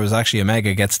fairly sure it was actually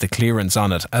Omega gets the clearance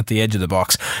on it at the edge of the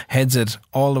box, heads it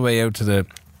all the way out to the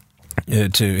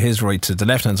to his right, to the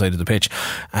left hand side of the pitch,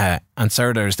 and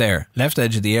Serdar's there, left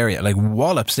edge of the area, like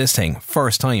wallops this thing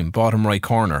first time, bottom right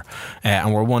corner,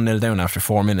 and we're 1-0 down after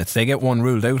 4 minutes. They get one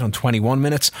ruled out on 21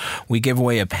 minutes. We give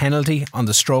away a penalty on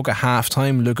the stroke of half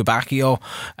time. Luca Bacchio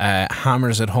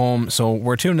hammers it home, so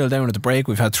we're 2-0 down at the break.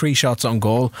 We've had 3 shots on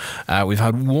goal, we've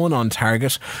had 1 on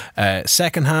target.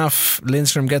 Second half,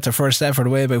 Lindstrom gets their first effort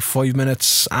away about 5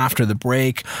 minutes after the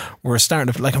break. We're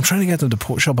starting to, like, I'm trying to get them to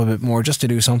push up a bit more, just to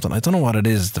do something. I don't know what it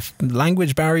is, the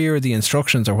language barrier, the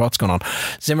instructions, or what's going on.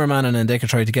 Zimmerman and Ndeka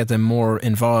tried to get them more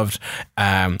involved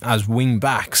as wing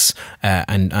backs,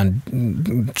 and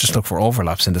just look for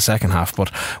overlaps in the second half.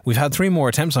 But we've had 3 more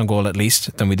attempts on goal at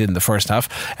least than we did in the first half.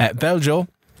 Beljo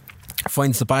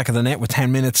finds the back of the net with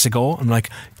 10 minutes to go. I'm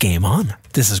like, game on,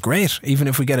 this is great. Even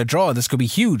if we get a draw, this could be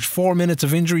huge. 4 minutes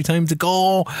of injury time to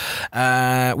go.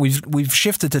 We've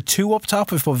shifted to 2 up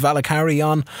top. We've put Valakari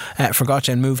on for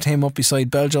Gotcha and moved him up beside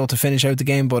Beljo to finish out the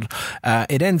game, but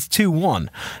it ends 2-1.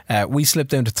 We slipped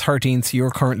down to 13th.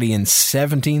 You're currently in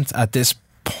 17th at this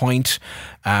point.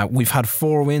 We've had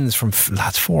 4 wins from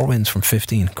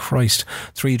 15. Christ.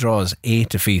 3 draws, 8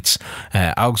 defeats.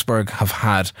 Augsburg have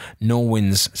had no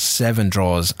wins, 7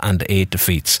 draws and 8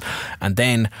 defeats. And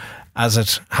then, as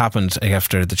it happened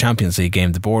after the Champions League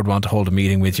game, the board want to hold a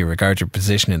meeting with you regarding your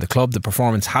position in the club. The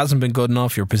performance hasn't been good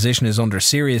enough. Your position is under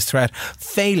serious threat.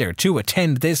 Failure to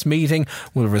attend this meeting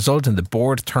will result in the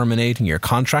board terminating your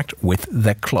contract with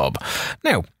the club.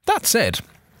 Now, that said,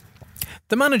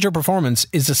 the manager performance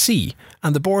is a C,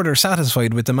 and the board are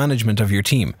satisfied with the management of your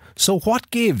team. So what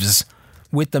gives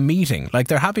with the meeting? Like,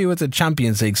 they're happy with the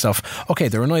Champions League stuff. Okay,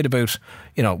 they're annoyed about,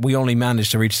 we only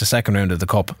managed to reach the second round of the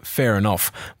Cup. Fair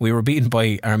enough. We were beaten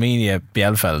by Arminia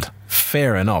Bielefeld.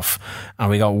 Fair enough. And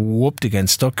we got whooped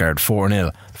against Stuttgart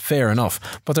 4-0. Fair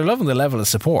enough. But they're loving the level of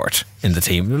support in the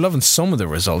team. They're loving some of the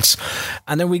results.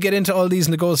 And then we get into all these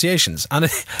negotiations. And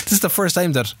this is the first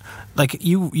time that, like,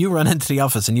 you ran into the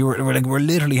office and we're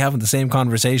literally having the same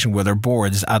conversation with our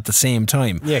boards at the same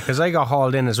time. Yeah, because I got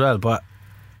hauled in as well, but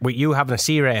with you having a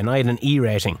C rating, I had an E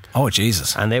rating. Oh,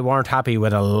 Jesus. And they weren't happy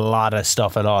with a lot of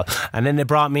stuff at all. And then they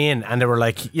brought me in and they were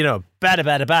like, bad.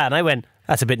 And I went,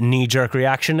 that's a bit knee-jerk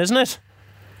reaction, isn't it?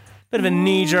 Bit of a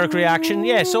knee-jerk reaction.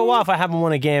 Yeah, so what if I haven't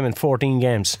won a game in 14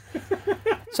 games?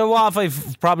 So what if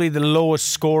I've probably the lowest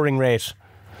scoring rate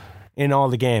in all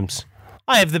the games?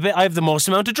 I have the most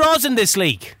amount of draws in this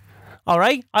league.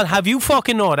 Alright? I'll have you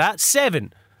fucking know that.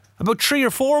 7. About 3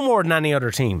 or 4 more than any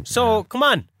other team. So, come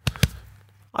on.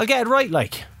 I'll get it right,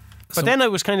 like. But then I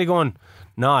was kind of going,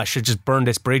 no, I should just burn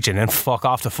this bridge and then fuck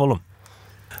off to Fulham.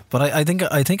 But I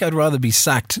think I'd rather be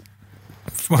sacked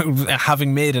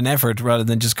having made an effort rather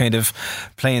than just kind of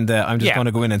playing I'm just going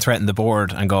to go in and threaten the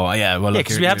board and go,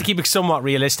 because we have to keep it somewhat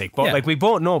realistic, but like, we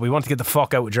both know we want to get the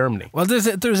fuck out of Germany. Well, there's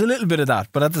a little bit of that,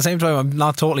 but at the same time I'm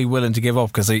not totally willing to give up,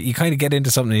 because you kind of get into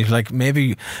something and you're like,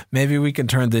 maybe we can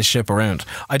turn this ship around.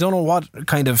 I don't know what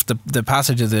kind of the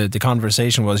passage of the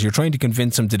conversation was. You're trying to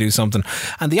convince them to do something,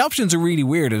 and the options are really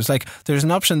weird. It was like, there's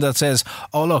an option that says,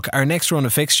 oh look, our next run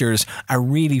of fixtures are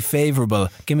really favourable,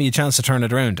 give me a chance to turn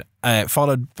it around,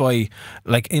 followed by,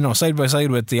 like, side by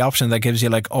side with the option that gives you,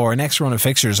 like, oh, our next run of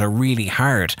fixtures are really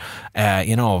hard,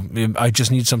 I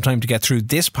just need some time to get through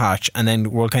this patch and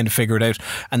then we'll kind of figure it out.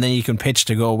 And then you can pitch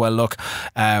to go, well look,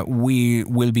 we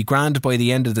will be grand by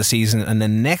the end of the season and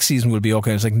then next season will be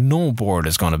okay. It's like, no board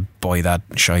is going to buy that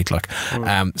shite, like.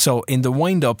 So in the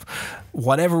wind up,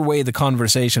 whatever way the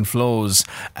conversation flows,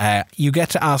 you get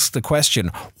to ask the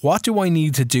question, what do I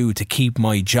need to do to keep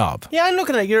my job? Yeah, I'm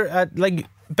looking at your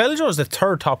Beljo is the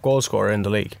 3rd top goal scorer in the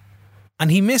league,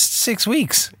 and he missed 6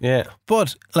 weeks. Yeah,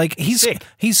 but like, he's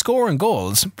scoring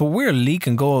goals, but we're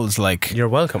leaking goals. Like, you're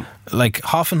welcome. Like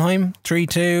Hoffenheim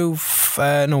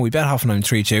 3-2. No, we bet Hoffenheim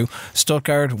 3-2.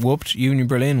 Stuttgart whooped. Union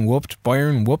Berlin whooped.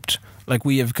 Bayern whooped. Like,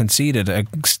 we have conceded a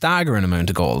staggering amount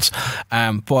of goals.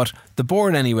 But the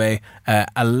board, anyway,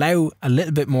 allow a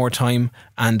little bit more time,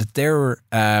 and their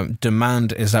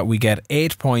demand is that we get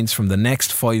 8 points from the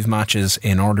next 5 matches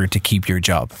in order to keep your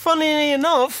job. Funny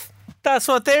enough, that's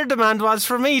what their demand was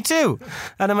for me too.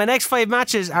 And my next 5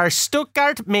 matches are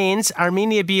Stuttgart, Mainz,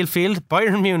 Arminia Bielefeld,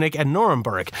 Bayern Munich and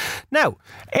Nuremberg. Now,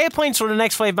 8 points for the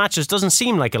next 5 matches doesn't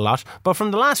seem like a lot, but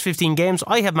from the last 15 games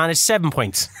I have managed 7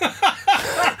 points.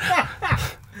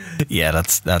 Yeah,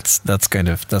 that's kind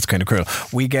of cruel.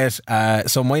 We get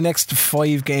so my next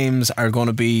 5 games are going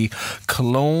to be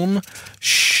Cologne,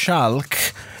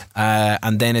 Schalke,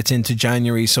 and then it's into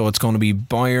January, so it's going to be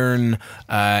Bayern,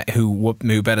 who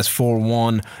bet us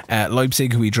 4-1,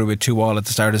 Leipzig, who we drew with 2-2 at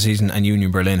the start of the season, and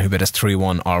Union Berlin, who bet us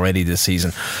 3-1 already this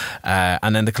season.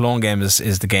 And then the Cologne game is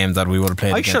the game that we would have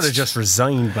played against. I should have just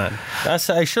resigned, man. I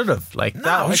should have.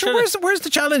 Where's the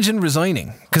challenge in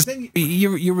resigning? Because then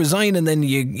you resign and then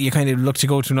you kind of look to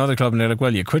go to another club and they're like,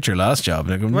 well, you quit your last job.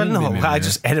 Like, well, no, I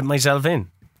just edit myself in.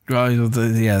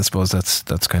 Yeah, I suppose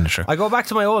that's kind of true. I go back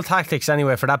to my old tactics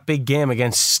anyway for that big game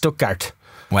against Stuttgart.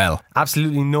 Well,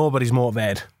 absolutely nobody's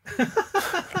motivated.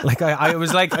 Like I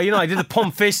was like, I did the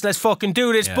pump fist. Let's fucking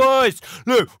do this, boys.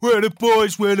 Look, we're the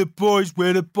boys.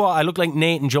 I look like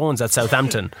Nathan Jones at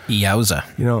Southampton. Yowza.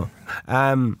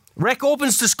 Rec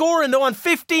opens to scoring though on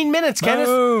 15 minutes.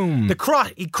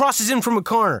 Kenneth, he crosses in from a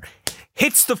corner.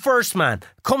 Hits the first man,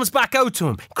 comes back out to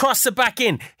him, crosses it back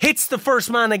in, hits the first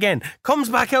man again, comes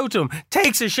back out to him,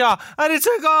 takes a shot, and it's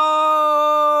a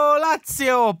goal!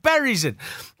 Lazio buries it.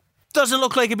 Doesn't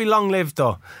look like it'll be long-lived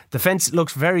though. Defence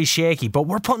looks very shaky, but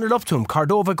we're putting it up to him.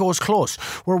 Cordova goes close.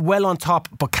 We're well on top,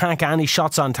 but can't get any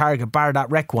shots on target, bar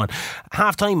that Rec one.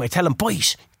 Half time, I tell him,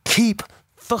 boys, keep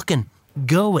fucking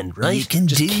going, right? You can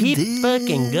just keep this.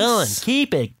 fucking going.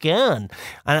 Keep it going.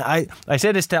 And I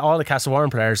say this to all the Castle Warren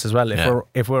players as well.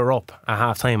 If we're up at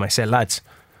half time, I say, lads,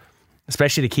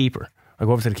 especially the keeper, I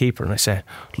go over to the keeper and I say,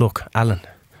 look, Alan,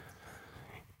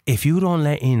 if you don't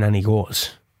let in any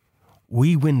goals,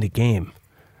 we win the game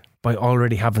by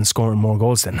already having scoring more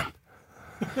goals than them.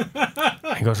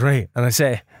 He goes, right. And I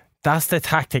say, that's the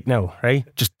tactic now, right?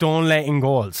 Just don't let in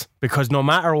goals, because no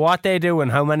matter what they do and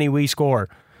how many we score,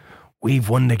 we've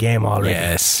won the game already.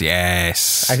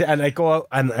 Yes. I go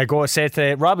and say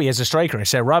to Robbie as a striker, I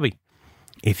say, Robbie,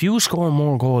 if you score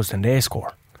more goals than they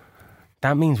score,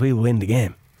 that means we will win the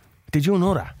game. Did you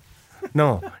know that?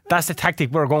 No, that's the tactic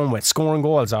we're going with. Scoring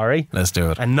goals, alright? Let's do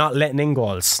it. And not letting in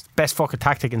goals. Best fucking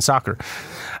tactic in soccer.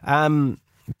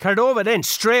 Cordova then,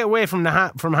 straight away from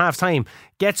half time,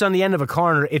 gets on the end of a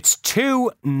corner. It's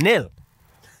 2-0.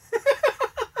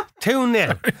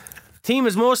 2-0. Team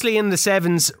is mostly in the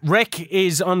sevens. Rec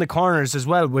is on the corners as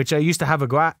well, which I used to have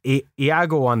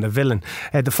Iago on, the villain.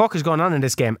 The fuck is going on in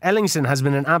this game? Ellingson has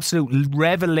been an absolute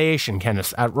revelation,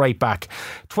 Kenneth, at right back.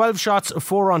 12 shots,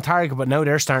 4 on target, but now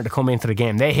they're starting to come into the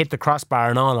game. They hit the crossbar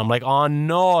and all. I'm like, oh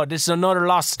no, this is another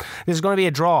loss. This is going to be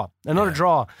a draw. Another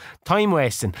draw. Time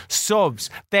wasting. Subs.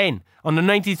 Then, on the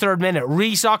 93rd minute,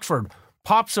 Reece Oxford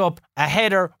pops up a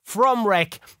header from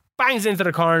Rec, bangs into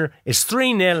the corner. It's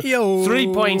 3-0.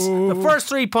 3 points. The first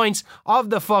 3 points of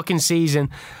the fucking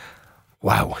season.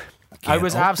 Wow. I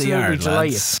was absolutely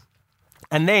delighted. Lads.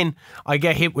 And then I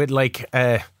get hit with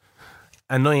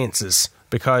annoyances,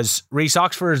 because Reece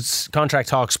Oxford's contract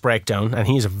talks break down and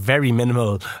he's a very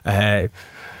minimal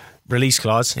release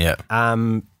clause. Yeah.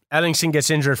 Ellingson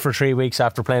gets injured for 3 weeks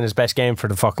after playing his best game for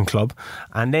the fucking club.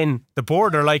 And then the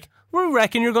board are like, we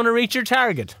reckon you're going to reach your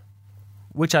target.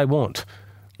 Which I won't.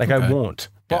 Okay. I won't.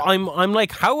 But yeah. I'm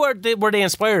like, how were they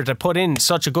inspired to put in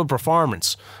such a good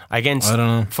performance against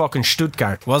fucking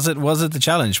Stuttgart? Was it the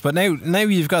challenge? But now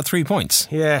you've got 3 points.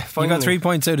 Yeah, finally. You got 3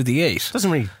 points out of the 8. Doesn't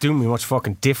really do me much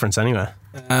fucking difference anyway.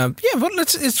 Yeah, but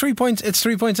it's 3 points. It's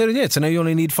 3 points out of the 8. So now you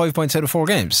only need 5 points out of 4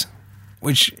 games,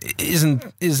 which isn't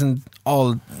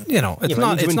all. It's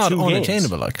not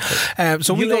unattainable. Like,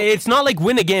 it's not like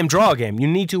win a game, draw a game. You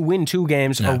need to win 2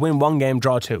 games or win 1 game,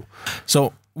 draw 2.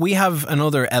 So we have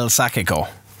another El Sacico,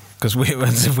 because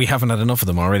we haven't had enough of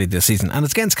them already this season, and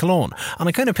it's against Cologne, and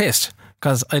I'm kind of pissed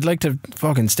because I'd like to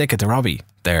fucking stick it to Robbie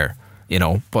there,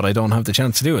 but I don't have the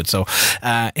chance to do it. So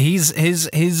his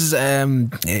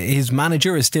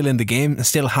manager is still in the game,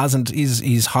 still hasn't.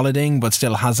 He's holidaying, but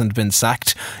still hasn't been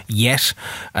sacked yet.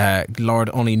 Lord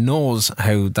only knows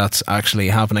how that's actually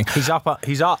happening. He's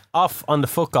off on the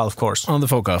foot golf course. On the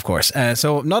foot golf course.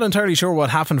 So not entirely sure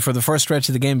what happened for the first stretch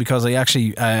of the game, because I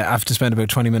actually have to spend about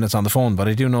 20 minutes on the phone. But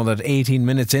I do know that 18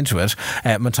 minutes into it,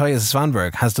 Matthias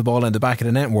Svanberg has the ball in the back of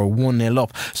the net. We're 1-0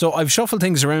 up. So I've shuffled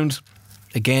things around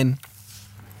again.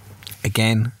 I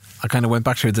kind of went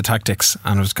back through the tactics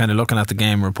and I was kind of looking at the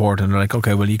game report, and they're like,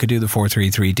 okay, well, you could do the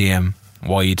 4-3-3 DM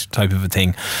wide type of a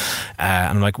thing,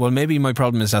 and I'm like, well, maybe my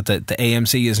problem is that the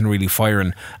AMC isn't really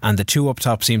firing, and the 2 up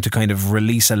top seem to kind of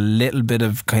release a little bit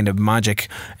of kind of magic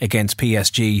against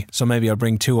PSG, so maybe I'll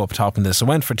bring 2 up top in this. So I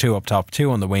went for 2 up top, 2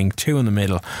 on the wing, 2 in the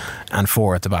middle, and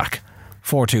 4 at the back.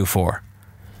 4-2-4.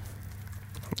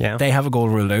 Yeah. They have a goal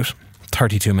ruled out,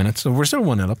 32 minutes, so we're still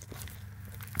 1-0 up.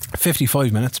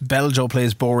 55 minutes, Beljo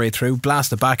plays Bore through, blast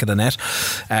the back of the net.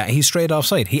 He's straight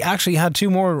offside. He actually had 2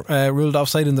 more ruled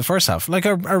offside in the first half. Like,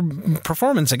 our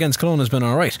performance against Cologne has been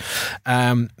alright.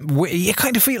 You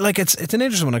kind of feel like it's an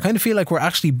interesting one. I kind of feel like we're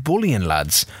actually bullying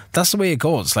lads. That's the way it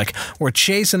goes. Like, we're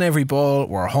chasing every ball,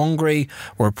 we're hungry,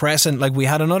 we're pressing. Like, we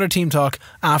had another team talk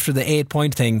after the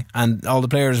 8-point thing, and all the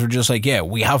players were just like, yeah,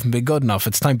 we haven't been good enough,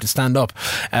 it's time to stand up.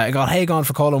 I got Haig on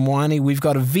for Colin Moani. We've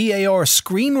got a VAR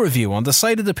screen review on the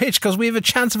side of the pitch because we have a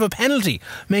chance of a penalty.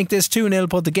 Make this 2-0,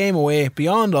 put the game away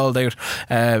beyond all doubt.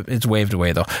 It's waved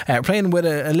away though. Playing with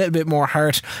a little bit more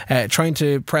heart, trying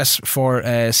to press for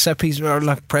set pieces, or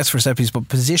not press for set pieces, but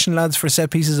position lads for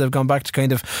set pieces. I've gone back to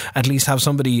kind of at least have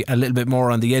somebody a little bit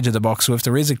more on the edge of the box, so if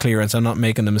there is a clearance, I'm not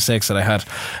making the mistakes that I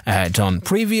had done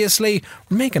previously.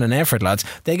 We're making an effort, lads.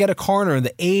 They get a corner in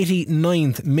the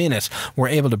 89th minute. We're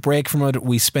able to break from it.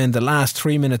 We spend the last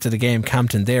 3 minutes of the game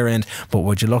camped in their end, but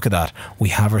would you look at that, we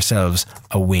have ourselves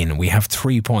a win. We have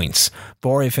 3 points.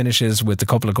 Bore finishes with a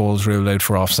couple of goals ruled out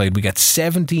for offside. We get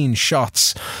 17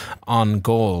 shots on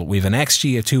goal. We have an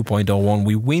XG of 2.01.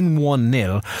 We win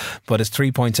 1-0, but it's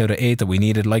 3 points out of 8 that we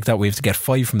needed. Like that, we have to get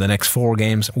 5 from the next 4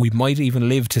 games. We might even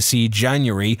live to see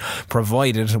January,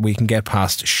 provided we can get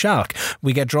past Schalke.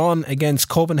 We get drawn against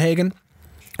Copenhagen,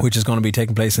 which is going to be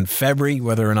taking place in February.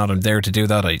 Whether or not I'm there to do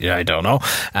that, I don't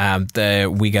know.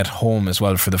 We get home as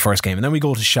well for the first game, and then we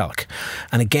go to Schalke.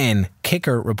 And again,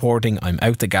 kicker reporting, I'm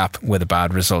out the gap with a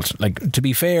bad result. Like, to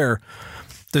be fair,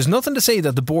 there's nothing to say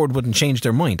that the board wouldn't change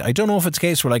their mind. I don't know if it's a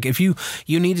case where, like, if you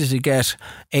needed to get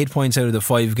 8 points out of the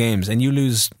 5 games and you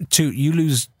lose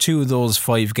 2 of those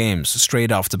 5 games straight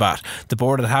off the bat, the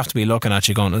board would have to be looking at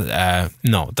you going,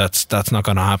 no, that's not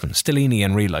going to happen. Stellini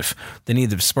in real life,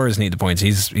 Spurs need the points.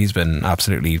 He's been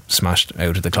absolutely smashed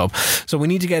out of the club. So we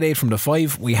need to get 8 from the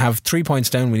 5. We have 3 points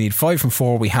down. We need 5 from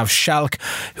 4. We have Schalke,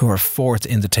 who are 4th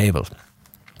in the table.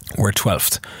 We're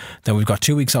 12th. Then we've got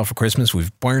 2 weeks off for Christmas.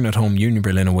 We've Bayern at home, Union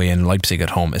Berlin away, and Leipzig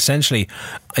at home. Essentially,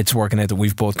 it's working out that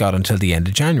we've both got until the end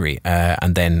of January,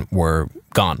 and then we're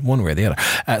gone, one way or the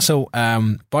other. So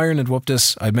Bayern had whooped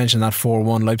us. I mentioned that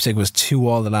 4-1. Leipzig was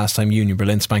 2-2 the last time. Union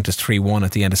Berlin spanked us 3-1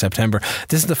 at the end of September.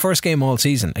 This is the first game all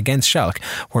season against Schalke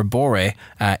where Bore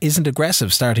isn't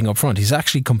aggressive starting up front. He's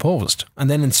actually composed and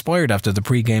then inspired after the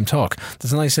pre-game talk.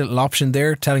 There's a nice little option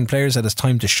there telling players that it's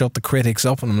time to shut the critics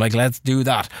up, and I'm like, let's do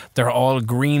that. They're all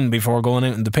green before going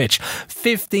out on the pitch.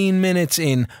 15 minutes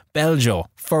in, Beljo,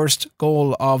 first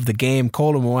goal of the game.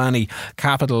 Colin Moani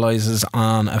capitalises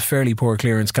on a fairly poor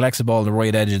clearance, collects the ball on the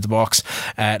right edge of the box.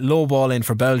 Low ball in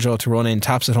for Beljo to run in,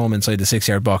 taps it home inside the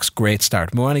 6-yard box. Great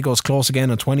start. Moani goes close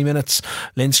again on 20 minutes.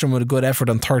 Lindstrom with a good effort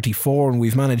on 34, and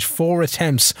we've managed 4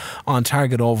 attempts on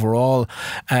target overall.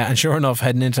 And sure enough,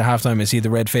 heading into half-time, I see the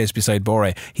red face beside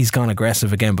Bore. He's gone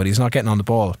aggressive again, but he's not getting on the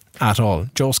ball at all.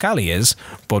 Joe Scally is,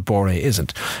 but Bore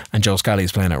isn't. And Joe Scally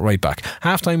is playing at right back.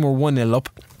 Half-time, we're 1-0 up.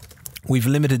 We've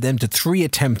limited them to 3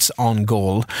 attempts on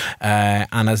goal,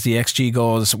 and as the XG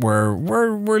goes, we're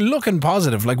looking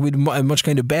positive. Like, we'd a much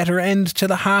kind of better end to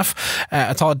the half.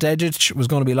 I thought Dejic was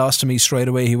going to be lost to me straight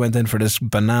away. He went in for this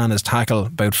bananas tackle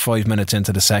about 5 minutes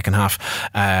into the second half,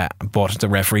 but the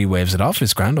referee waves it off.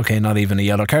 It's grand, okay, not even a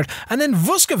yellow card. And then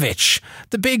Vuskovic,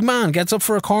 the big man, gets up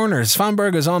for a corner.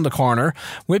 Svanberg is on the corner,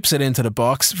 whips it into the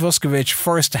box. Vuskovic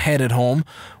first to head it home.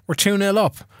 We're 2-0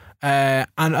 up.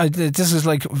 This is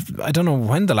like, I don't know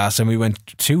when the last time we went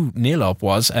 2-0 up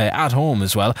was, at home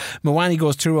as well. Moani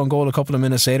goes through on goal a couple of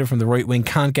minutes later from the right wing,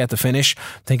 can't get the finish,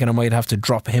 thinking I might have to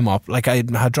drop him up. Like, I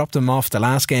had dropped him off the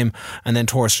last game and then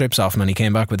tore strips off him, and he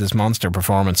came back with this monster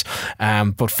performance.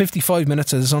 But 55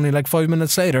 minutes, is only like 5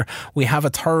 minutes later, we have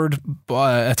a third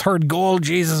goal.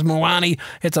 Jesus, Moani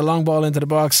hits a long ball into the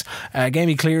box.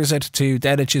 Gamey clears it to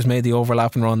Dedic, who's made the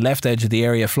overlap and run left edge of the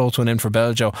area, floats one in for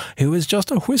Beljo, who is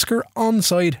just a whisker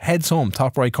onside, heads home,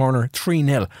 top right corner,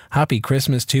 3-0. Happy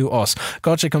Christmas to us.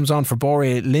 Gotcha comes on for Bore.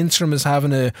 Lindstrom is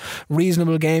having a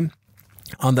reasonable game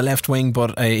on the left wing,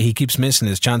 but he keeps missing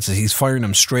his chances. He's firing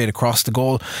them straight across the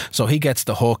goal, so he gets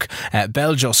the hook.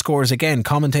 Beljo scores again.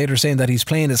 Commentators saying that he's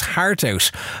playing his heart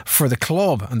out for the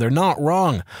club, and they're not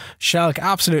wrong. Schalke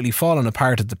absolutely falling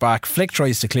apart at the back. Flick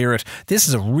tries to clear it. This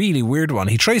is a really weird one.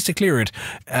 He tries to clear it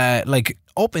like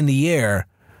up in the air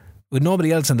with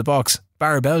nobody else in the box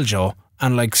bar Beljo,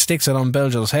 and like sticks it on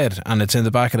Beljo's head, and it's in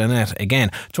the back of the net again.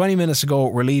 20 minutes ago,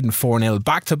 we're leading 4-0,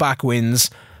 back-to-back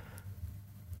wins,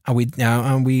 and we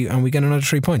get another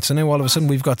 3 points. So now all of a sudden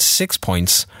we've got 6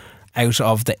 points out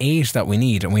of the 8 that we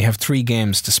need, and we have 3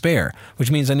 games to spare,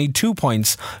 which means I need 2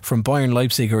 points from Bayern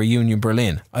Leipzig or Union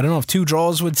Berlin. I don't know if 2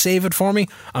 draws would save it for me.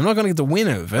 I'm not going to get the win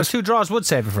out of it. Well, 2 draws would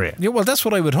save it for you. Yeah, well, that's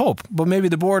what I would hope. But maybe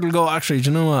the board will go, actually,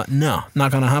 do you know what? No,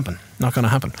 not going to happen. Not going to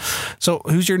happen. So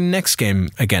who's your next game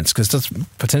against? Because that's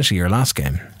potentially your last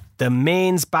game. The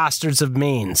Mainz bastards of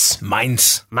Mainz.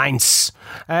 Mainz.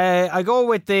 I go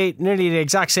with nearly the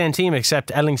exact same team, except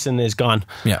Ellingson is gone.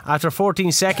 Yeah. After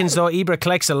 14 seconds, though, Ibra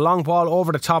collects a long ball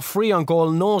over the top, free on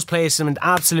goal, nose placement,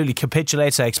 absolutely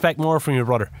capitulates. I expect more from your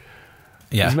brother.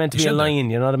 Yeah, he's meant to be a lion,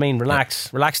 you know what I mean?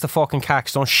 Relax the fucking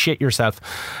cacks, don't shit yourself.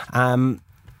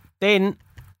 Then,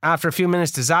 after a few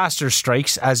minutes, disaster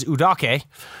strikes as Udoke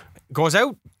goes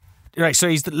out. Right, so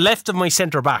he's the left of my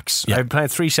centre backs. Yeah. I've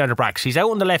played 3 centre backs. He's out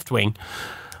on the left wing.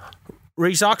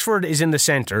 Reece Oxford is in the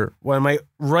centre, while my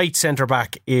right centre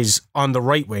back is on the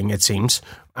right wing, it seems.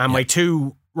 And my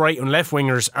 2 right and left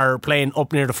wingers are playing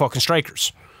up near the fucking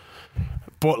strikers,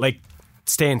 but like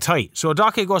staying tight. So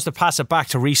Udoke goes to pass it back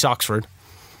to Reece Oxford.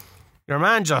 Your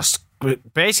man just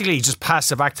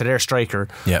passes it back to their striker,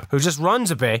 who just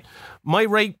runs a bit. My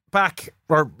right back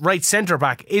or right centre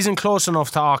back isn't close enough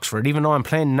to Oxford, even though I'm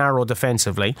playing narrow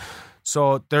defensively.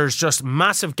 So there's just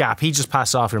massive gap. He just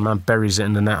passes off, your man buries it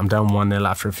in the net. I'm down 1-0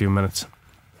 after a few minutes.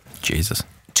 Jesus.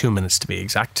 2 minutes to be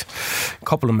exact. A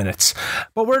couple of minutes.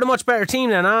 But we're the much better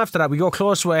team then. After that, we go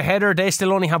close to a header. They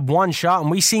still only have 1 shot, and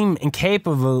we seem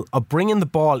incapable of bringing the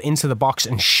ball into the box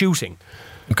and shooting.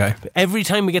 Okay. Every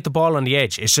time we get the ball on the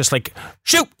edge, it's just like,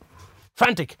 shoot!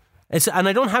 Frantic. And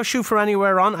I don't have shoot for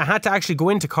anywhere on. I had to actually go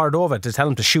into Cordova to tell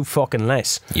him to shoot fucking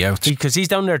less. Yeah. Because he's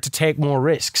down there to take more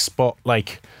risks. But,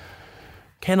 like,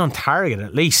 get on target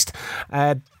at least.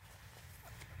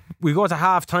 We go to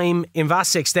half time.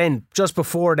 Invasic then, just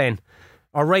before then,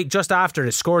 or right just after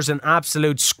it, scores an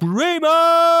absolute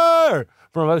screamer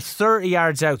from about 30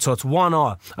 yards out, so it's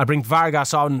 1-1. I bring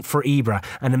Vargas on for Ibra,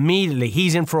 and immediately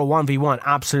he's in for a 1v1,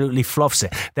 absolutely fluffs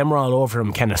it. Then we're all over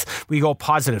him, Kenneth. We go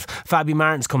positive. Fabi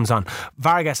Martins comes on.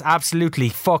 Vargas absolutely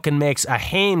fucking makes a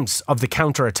hames of the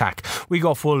counter-attack. We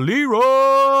go full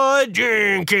Leroy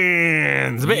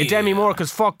Jenkins. A bit of Demi Moore,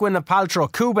 because fuck Gwyneth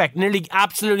Paltrow. Kubek nearly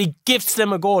absolutely gifts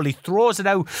them a goal. He throws it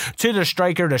out to the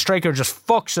striker. The striker just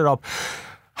fucks it up.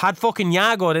 Had fucking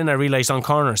Yago in, I realised, on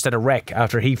corner instead of Rec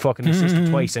after he fucking assisted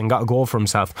twice and got a goal for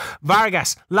himself.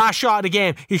 Vargas, last shot of the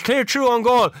game. He's cleared through on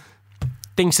goal.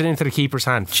 Dinks it into the keeper's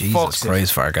hand. Jesus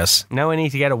Christ, Vargas. Now I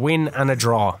need to get a win and a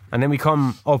draw. And then we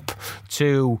come up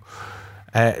to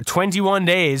 21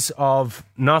 days of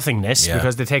nothingness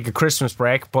because they take a Christmas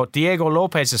break. But Diego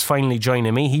Lopez is finally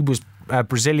joining me. He was a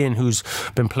Brazilian who's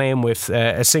been playing with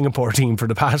a Singapore team for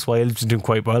the past while. He's been doing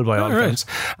quite well by all accounts.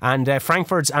 And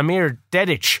Frankfurt's Amir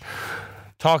Dedic.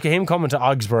 Talk of him coming to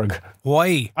Augsburg.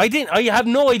 Why? I have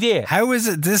no idea. How is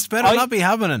it? This better not be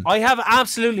happening. I have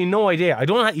absolutely no idea.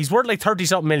 He's worth like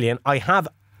 30-something million. I have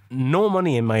no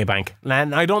money in my bank.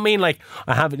 And I don't mean like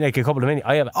I have like a couple of million.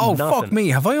 I have nothing. Fuck me.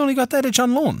 Have I only got Dedic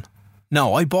on loan?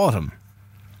 No, I bought him.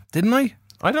 Didn't I?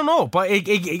 I don't know, but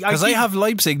because I have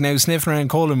Leipzig now sniffing around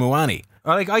Kolo Muani.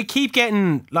 Like I keep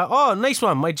getting like, oh, nice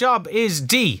one. My job is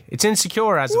D. It's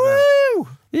insecure as of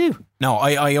now. No,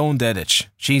 I own Dedic.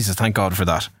 Jesus, thank God for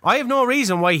that. I have no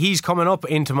reason why he's coming up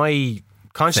into my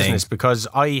consciousness because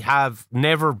I have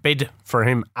never bid for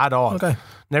him at all. Okay,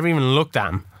 never even looked at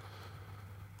him.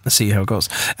 Let's see how it goes.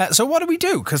 So what do we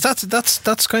do? Because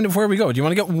that's kind of where we go. Do you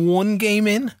want to get one game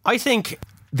in? I think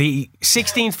the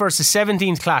 16th versus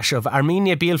 17th clash of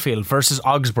Arminia Bielefeld versus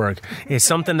Augsburg is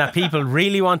something that people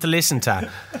really want to listen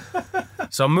to.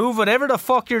 So move whatever the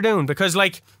fuck you're doing, because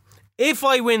like if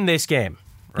I win this game,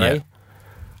 right,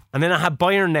 and then I have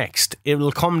Bayern next, it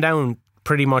will come down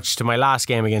pretty much to my last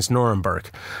game against Nuremberg.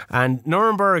 And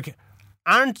Nuremberg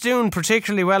aren't doing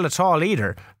particularly well at all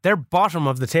either. They're bottom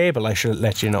of the table, I should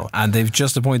let you know. And they've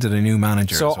just appointed a new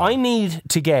manager. So I need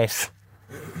to get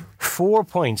 4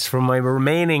 points from my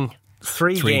remaining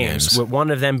three games, with one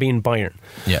of them being Bayern.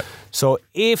 Yeah. So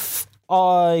if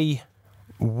I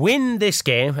win this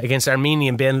game against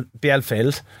Armenian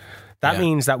Bielefeld, that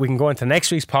means that we can go into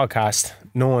next week's podcast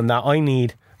knowing that I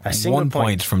need a single 1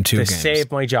 point from 2 games to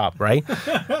save my job, right?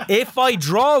 If I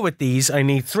draw with these, I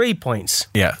need 3 points.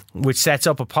 Yeah. Which sets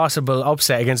up a possible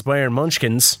upset against Bayern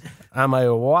Munchkins. Am I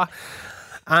a what?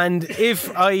 And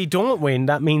if I don't win,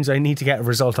 that means I need to get a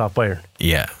result off Bayern.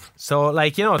 Yeah. So,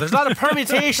 like, you know, there's a lot of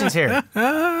permutations here.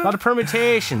 A lot of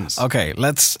permutations. Okay,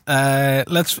 let's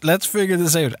figure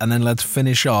this out, and then let's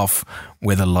finish off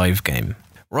with a live game.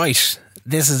 Right,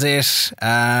 this is it.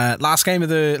 Last stretch of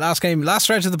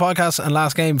the podcast and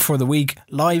last game for the week.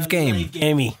 Live gamey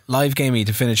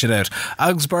to finish it out.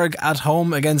 Augsburg at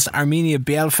home against Arminia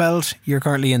Bielefeld. You're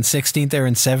currently in 16th, they're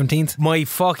in 17th. My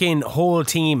fucking whole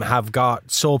team have got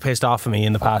so pissed off of me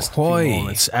in the past few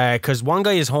moments. Because one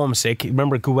guy is homesick.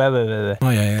 Remember Gueva?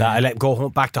 That I let go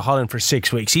back to Holland for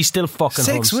 6 weeks. He's still fucking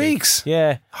 6 homesick. weeks?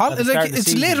 Yeah.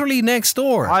 It's literally next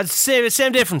door.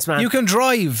 Same difference, man. You can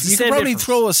drive. You can probably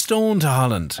throw a stone to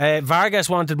Holland. Vargas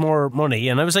wanted more money,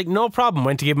 and I was like, no problem.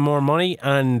 Went to give him more money,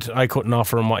 and I couldn't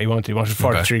offer him what he wanted. He wanted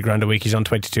 43 grand a week. He's on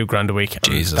 22 grand a week.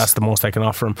 Jesus. That's the most I can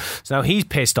offer him. So now he's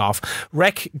pissed off.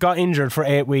 Rek got injured for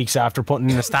 8 weeks after putting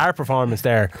in a star performance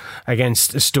there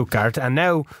against Stuttgart, and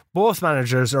now both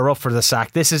managers are up for the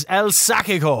sack. This is El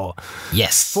Sacico.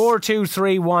 Yes.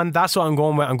 4-2-3-1. That's what I'm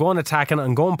going with. I'm going attacking.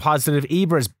 I'm going positive.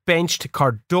 Ibra's benched.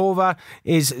 Cordova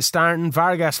is starting.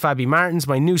 Vargas, Fabi Martins.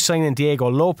 My new signing, Diego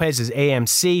Lopez, is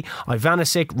AMC.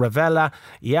 Ivanisic, Ravella,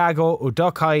 Iago,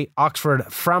 Udokai, Oxford,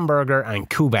 Framberger and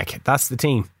Kubek. That's the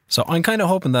team. So I'm kind of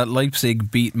hoping that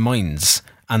Leipzig beat Mainz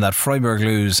and that Freiburg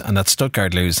lose and that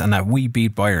Stuttgart lose and that we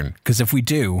beat Bayern, because if we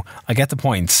do, I get the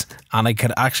points and I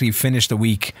could actually finish the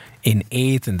week in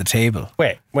 8th in the table.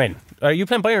 Wait, when? Are you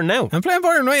playing Bayern now? I'm playing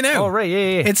Bayern right now. Oh right,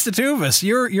 yeah. It's the two of us.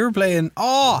 You're playing.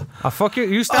 Oh fuck you!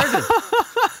 You started.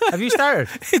 Have you started?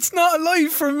 It's not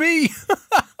live for me.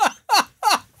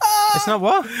 It's not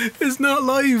what? It's not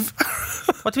live.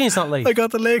 What do you mean it's not live? I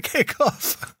got the late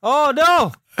kickoff. Oh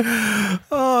no!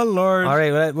 Oh Lord! All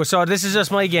right, well, so this is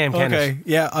just my game, Kenneth. Okay,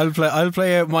 yeah, I'll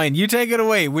play out mine. You take it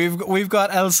away. We've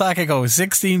got El Sacico,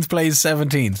 16th plays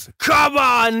 17th. Come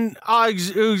on,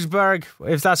 Augsburg,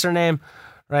 if that's her name.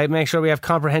 Right, make sure we have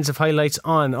comprehensive highlights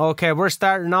on. Okay, we're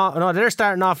starting off. No, they're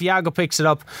starting off. Iago picks it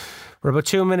up. We're about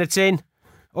 2 minutes in.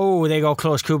 Oh, they go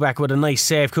close. Kubek with a nice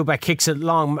save. Kubek kicks it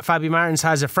long. Fabi Martins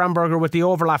has a Framberger with the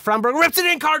overlap. Framberger rips it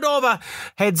in. Cordova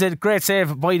heads it. Great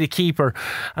save by the keeper.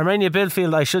 Arminia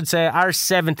Bielefeld, I should say, are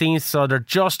 17th, so they're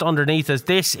just underneath us.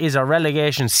 This is a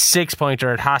relegation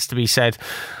 6-pointer, it has to be said.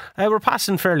 We're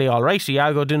passing fairly alright.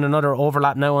 Iago doing another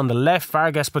overlap now on the left.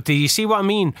 Vargas, but do you see what I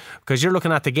mean? Because you're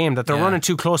looking at the game that they're running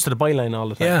too close to the byline all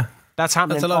the time. Yeah, that's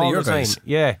happening. That's a lot all of your the guys. time.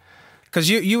 Yeah. Because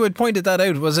you had pointed that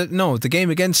out, was it? No, the game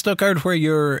against Stuttgart where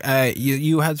you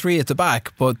had 3 at the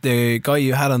back, but the guy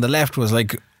you had on the left was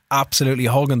like absolutely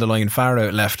hogging the line far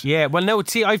out left. Yeah, well, no,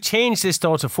 see, I've changed this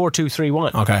though to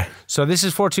 4-2-3-1. Okay. So this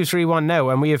is 4-2-3-1 now,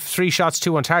 and we have 3 shots,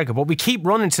 2 on target, but we keep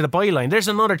running to the byline. There's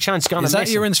another chance gone. Is that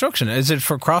your instruction? Is it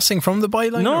for crossing from the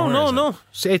byline? No.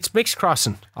 It's mixed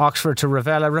crossing. Oxford to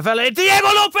Ravella, Diego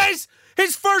Lopez!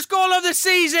 His first goal of the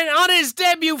season on his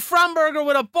debut. Framberger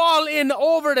with a ball in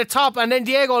over the top, and then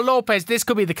Diego Lopez. This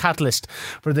could be the catalyst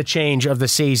for the change of the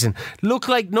season. Look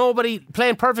like nobody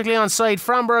playing perfectly on side.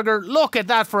 Framberger, look at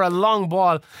that for a long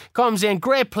ball. Comes in,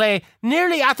 great play,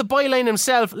 nearly at the byline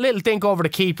himself. Little dink over the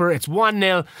keeper. It's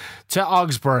 1-0 to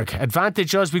Augsburg.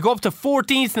 Advantage us. We go up to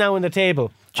 14th now in the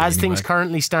table. As things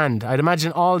currently stand, I'd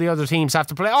imagine all the other teams have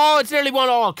to play. Oh, it's nearly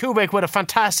 1-1. Kubek with a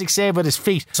fantastic save with his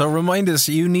feet. So remind us,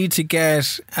 you need to get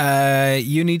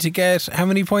how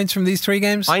many points from these 3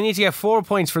 games? I need to get 4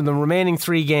 points from the remaining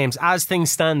 3 games. As things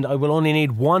stand, I will only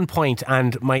need 1 point.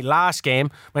 And my next game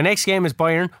is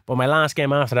Bayern, but my last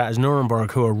game after that is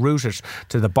Nuremberg, who are rooted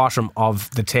to the bottom of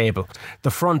the table.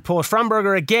 The front post,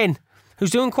 Framberger again,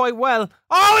 who's doing quite well.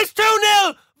 Oh, it's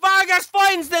 2-0. Vargas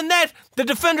finds the net. The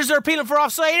defenders are appealing for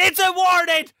offside. It's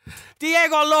awarded.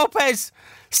 Diego Lopez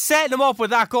setting him up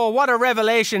with that goal. What a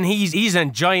revelation. He's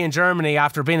enjoying Germany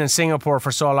after being in Singapore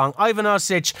for so long. Ivan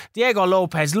Osic, Diego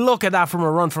Lopez, look at that from a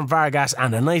run from Vargas,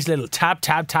 and a nice little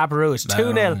taparoo. It's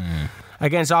 2-0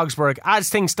 against Augsburg. As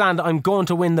things stand, I'm going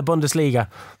to win the Bundesliga.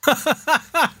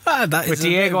 With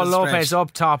Diego Lopez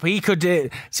up top. He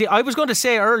could see, I was going to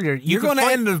say earlier, you're going to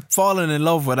end up falling in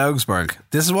love with Augsburg.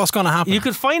 This is what's going to happen. You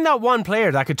could find that one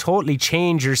player that could totally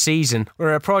change your season.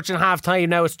 We're approaching half time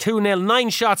now. It's 2-0, 9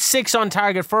 shots, 6 on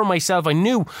target for myself. I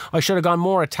knew I should have gone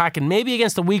more attacking. Maybe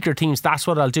against the weaker teams, that's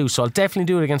what I'll do. So I'll definitely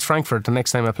do it against Frankfurt the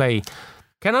next time I play.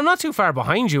 Ken, I'm not too far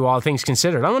behind you, all things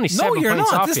considered. I'm only 7 points off you. No,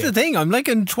 you're not. This is the thing. I'm like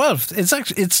in 12th. It's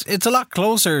actually it's a lot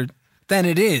closer than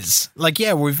it is. Like,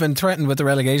 yeah, we've been threatened with the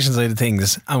relegation side of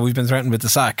things, and we've been threatened with the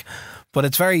sack. But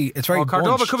it's very Cordova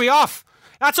bunched. Could be off.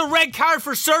 That's a red card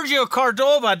for Sergio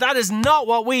Cordova. That is not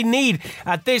what we need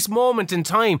at this moment in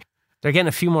time. They're getting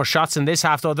a few more shots in this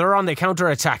half, though. They're on the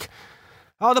counter-attack.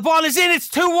 Oh, the ball is in. It's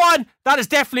 2-1. That is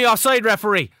definitely offside,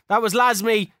 referee. That was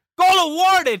Lasme. Goal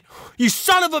awarded. You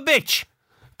son of a bitch.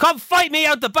 Come fight me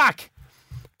out the back.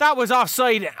 That was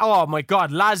offside. Oh my God,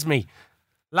 Lasme.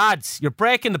 Lads, you're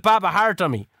breaking the Baba heart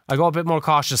on me. I go a bit more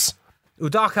cautious.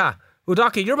 Udoka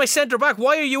Udaki, you're my centre back.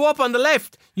 Why are you up on the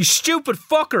left? You stupid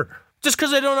fucker. Just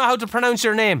because I don't know how to pronounce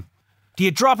your name. Do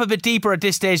you drop a bit deeper at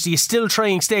this stage? Do you still try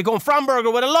and stay going?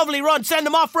 Framberger with a lovely run. Send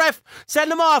him off, ref.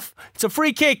 Send him off. It's a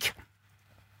free kick.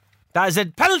 That is a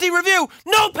penalty review.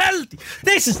 No penalty.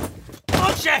 This is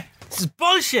bullshit. This is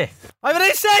bullshit. I'm an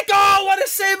insect. Oh, what a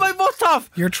save by Buttoff.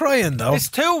 You're trying though. It's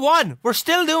 2-1. We're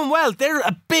still doing well. They're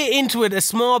a bit into it, a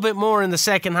small bit more in the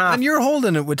second half. And you're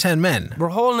holding it with 10 men. We're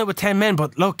holding it with 10 men,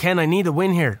 but look, Ken, I need a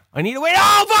win here. I need a win.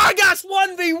 Oh, Vargas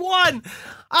 1v1.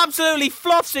 Absolutely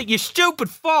fluffs it, you stupid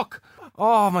fuck.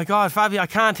 Oh my God, Fabio, I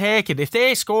can't take it. If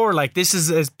they score, like, this is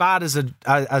as bad as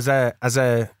a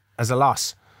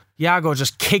loss. Iago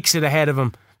just kicks it ahead of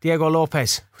him. Diego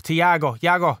Lopez to Iago.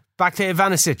 Iago back to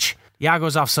Ivanišić.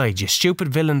 Iago's offside, you stupid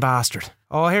villain bastard.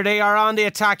 Oh, here they are on the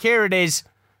attack. Here it is.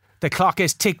 The clock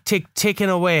is ticking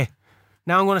away.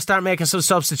 Now I'm going to start making some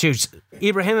substitutes.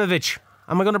 Ibrahimovic.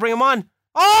 Am I going to bring him on?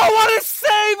 Oh, what a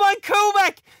save by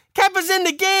Kubek. Kept us in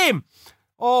the game.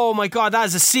 Oh my God, that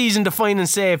is a season-defining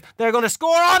save. They're going to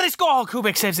score. Oh, they score. Oh,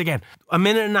 Kubek saves again. A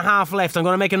minute and a half left. I'm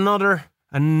going to make another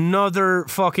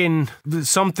fucking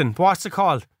something. What's it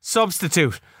called?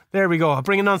 Substitute. There we go. I'm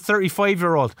bringing on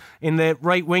 35-year-old in the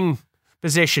right wing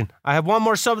position. I have one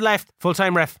more sub left.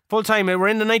 Full-time ref. Full-time. We're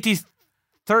in the 93rd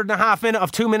and a half minute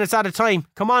of 2 minutes at a time.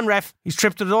 Come on, ref. He's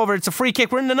tripped it over. It's a free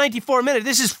kick. We're in the 94th minute.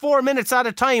 This is 4 minutes at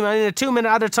a time and in a 2 minute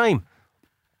at a time.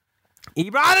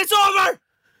 Ibra, and it's over!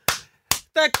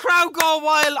 The crowd go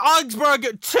wild. Augsburg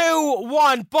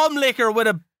 2-1. Bumlicker with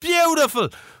a beautiful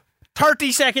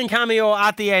 30-second cameo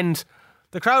at the end.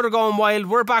 The crowd are going wild.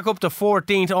 We're back up to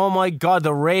 14th. Oh my God,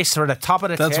 the race for the top of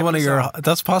the table.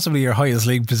 That's possibly your highest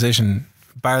league position,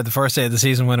 bar the first day of the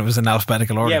season when it was in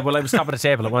alphabetical order. Yeah, well, I was top of the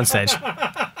table at one stage.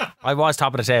 I was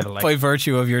top of the table. By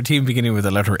virtue of your team beginning with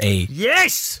the letter A.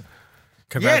 Yes!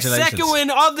 Congratulations. Yes, second win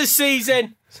of the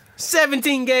season.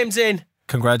 17 games in.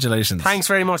 Congratulations. Thanks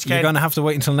very much, Ken. You're going to have to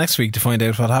wait until next week to find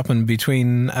out what happened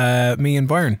between me and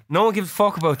Bayern. No one gives a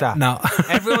fuck about that. No.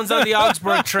 Everyone's on the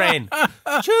Augsburg train.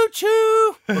 Choo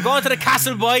choo. We're going to the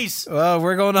Castle Boys. Well,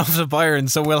 we're going off to Bayern,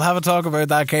 so we'll have a talk about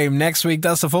that game next week.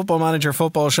 That's the Football Manager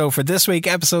Football Show for this week,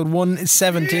 episode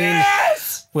 117.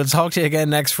 Yes! We'll talk to you again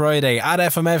next Friday at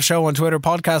FMF Show on Twitter,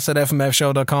 podcast at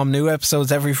fmfshow.com. New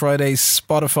episodes every Friday,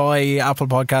 Spotify, Apple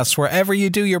Podcasts, wherever you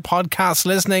do your podcast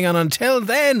listening. And until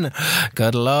then,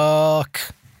 good luck.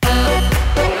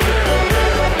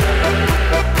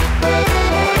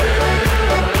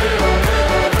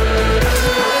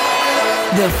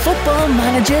 The Football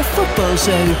Manager Football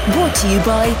Show, brought to you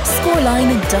by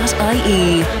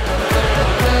scoreline.ie.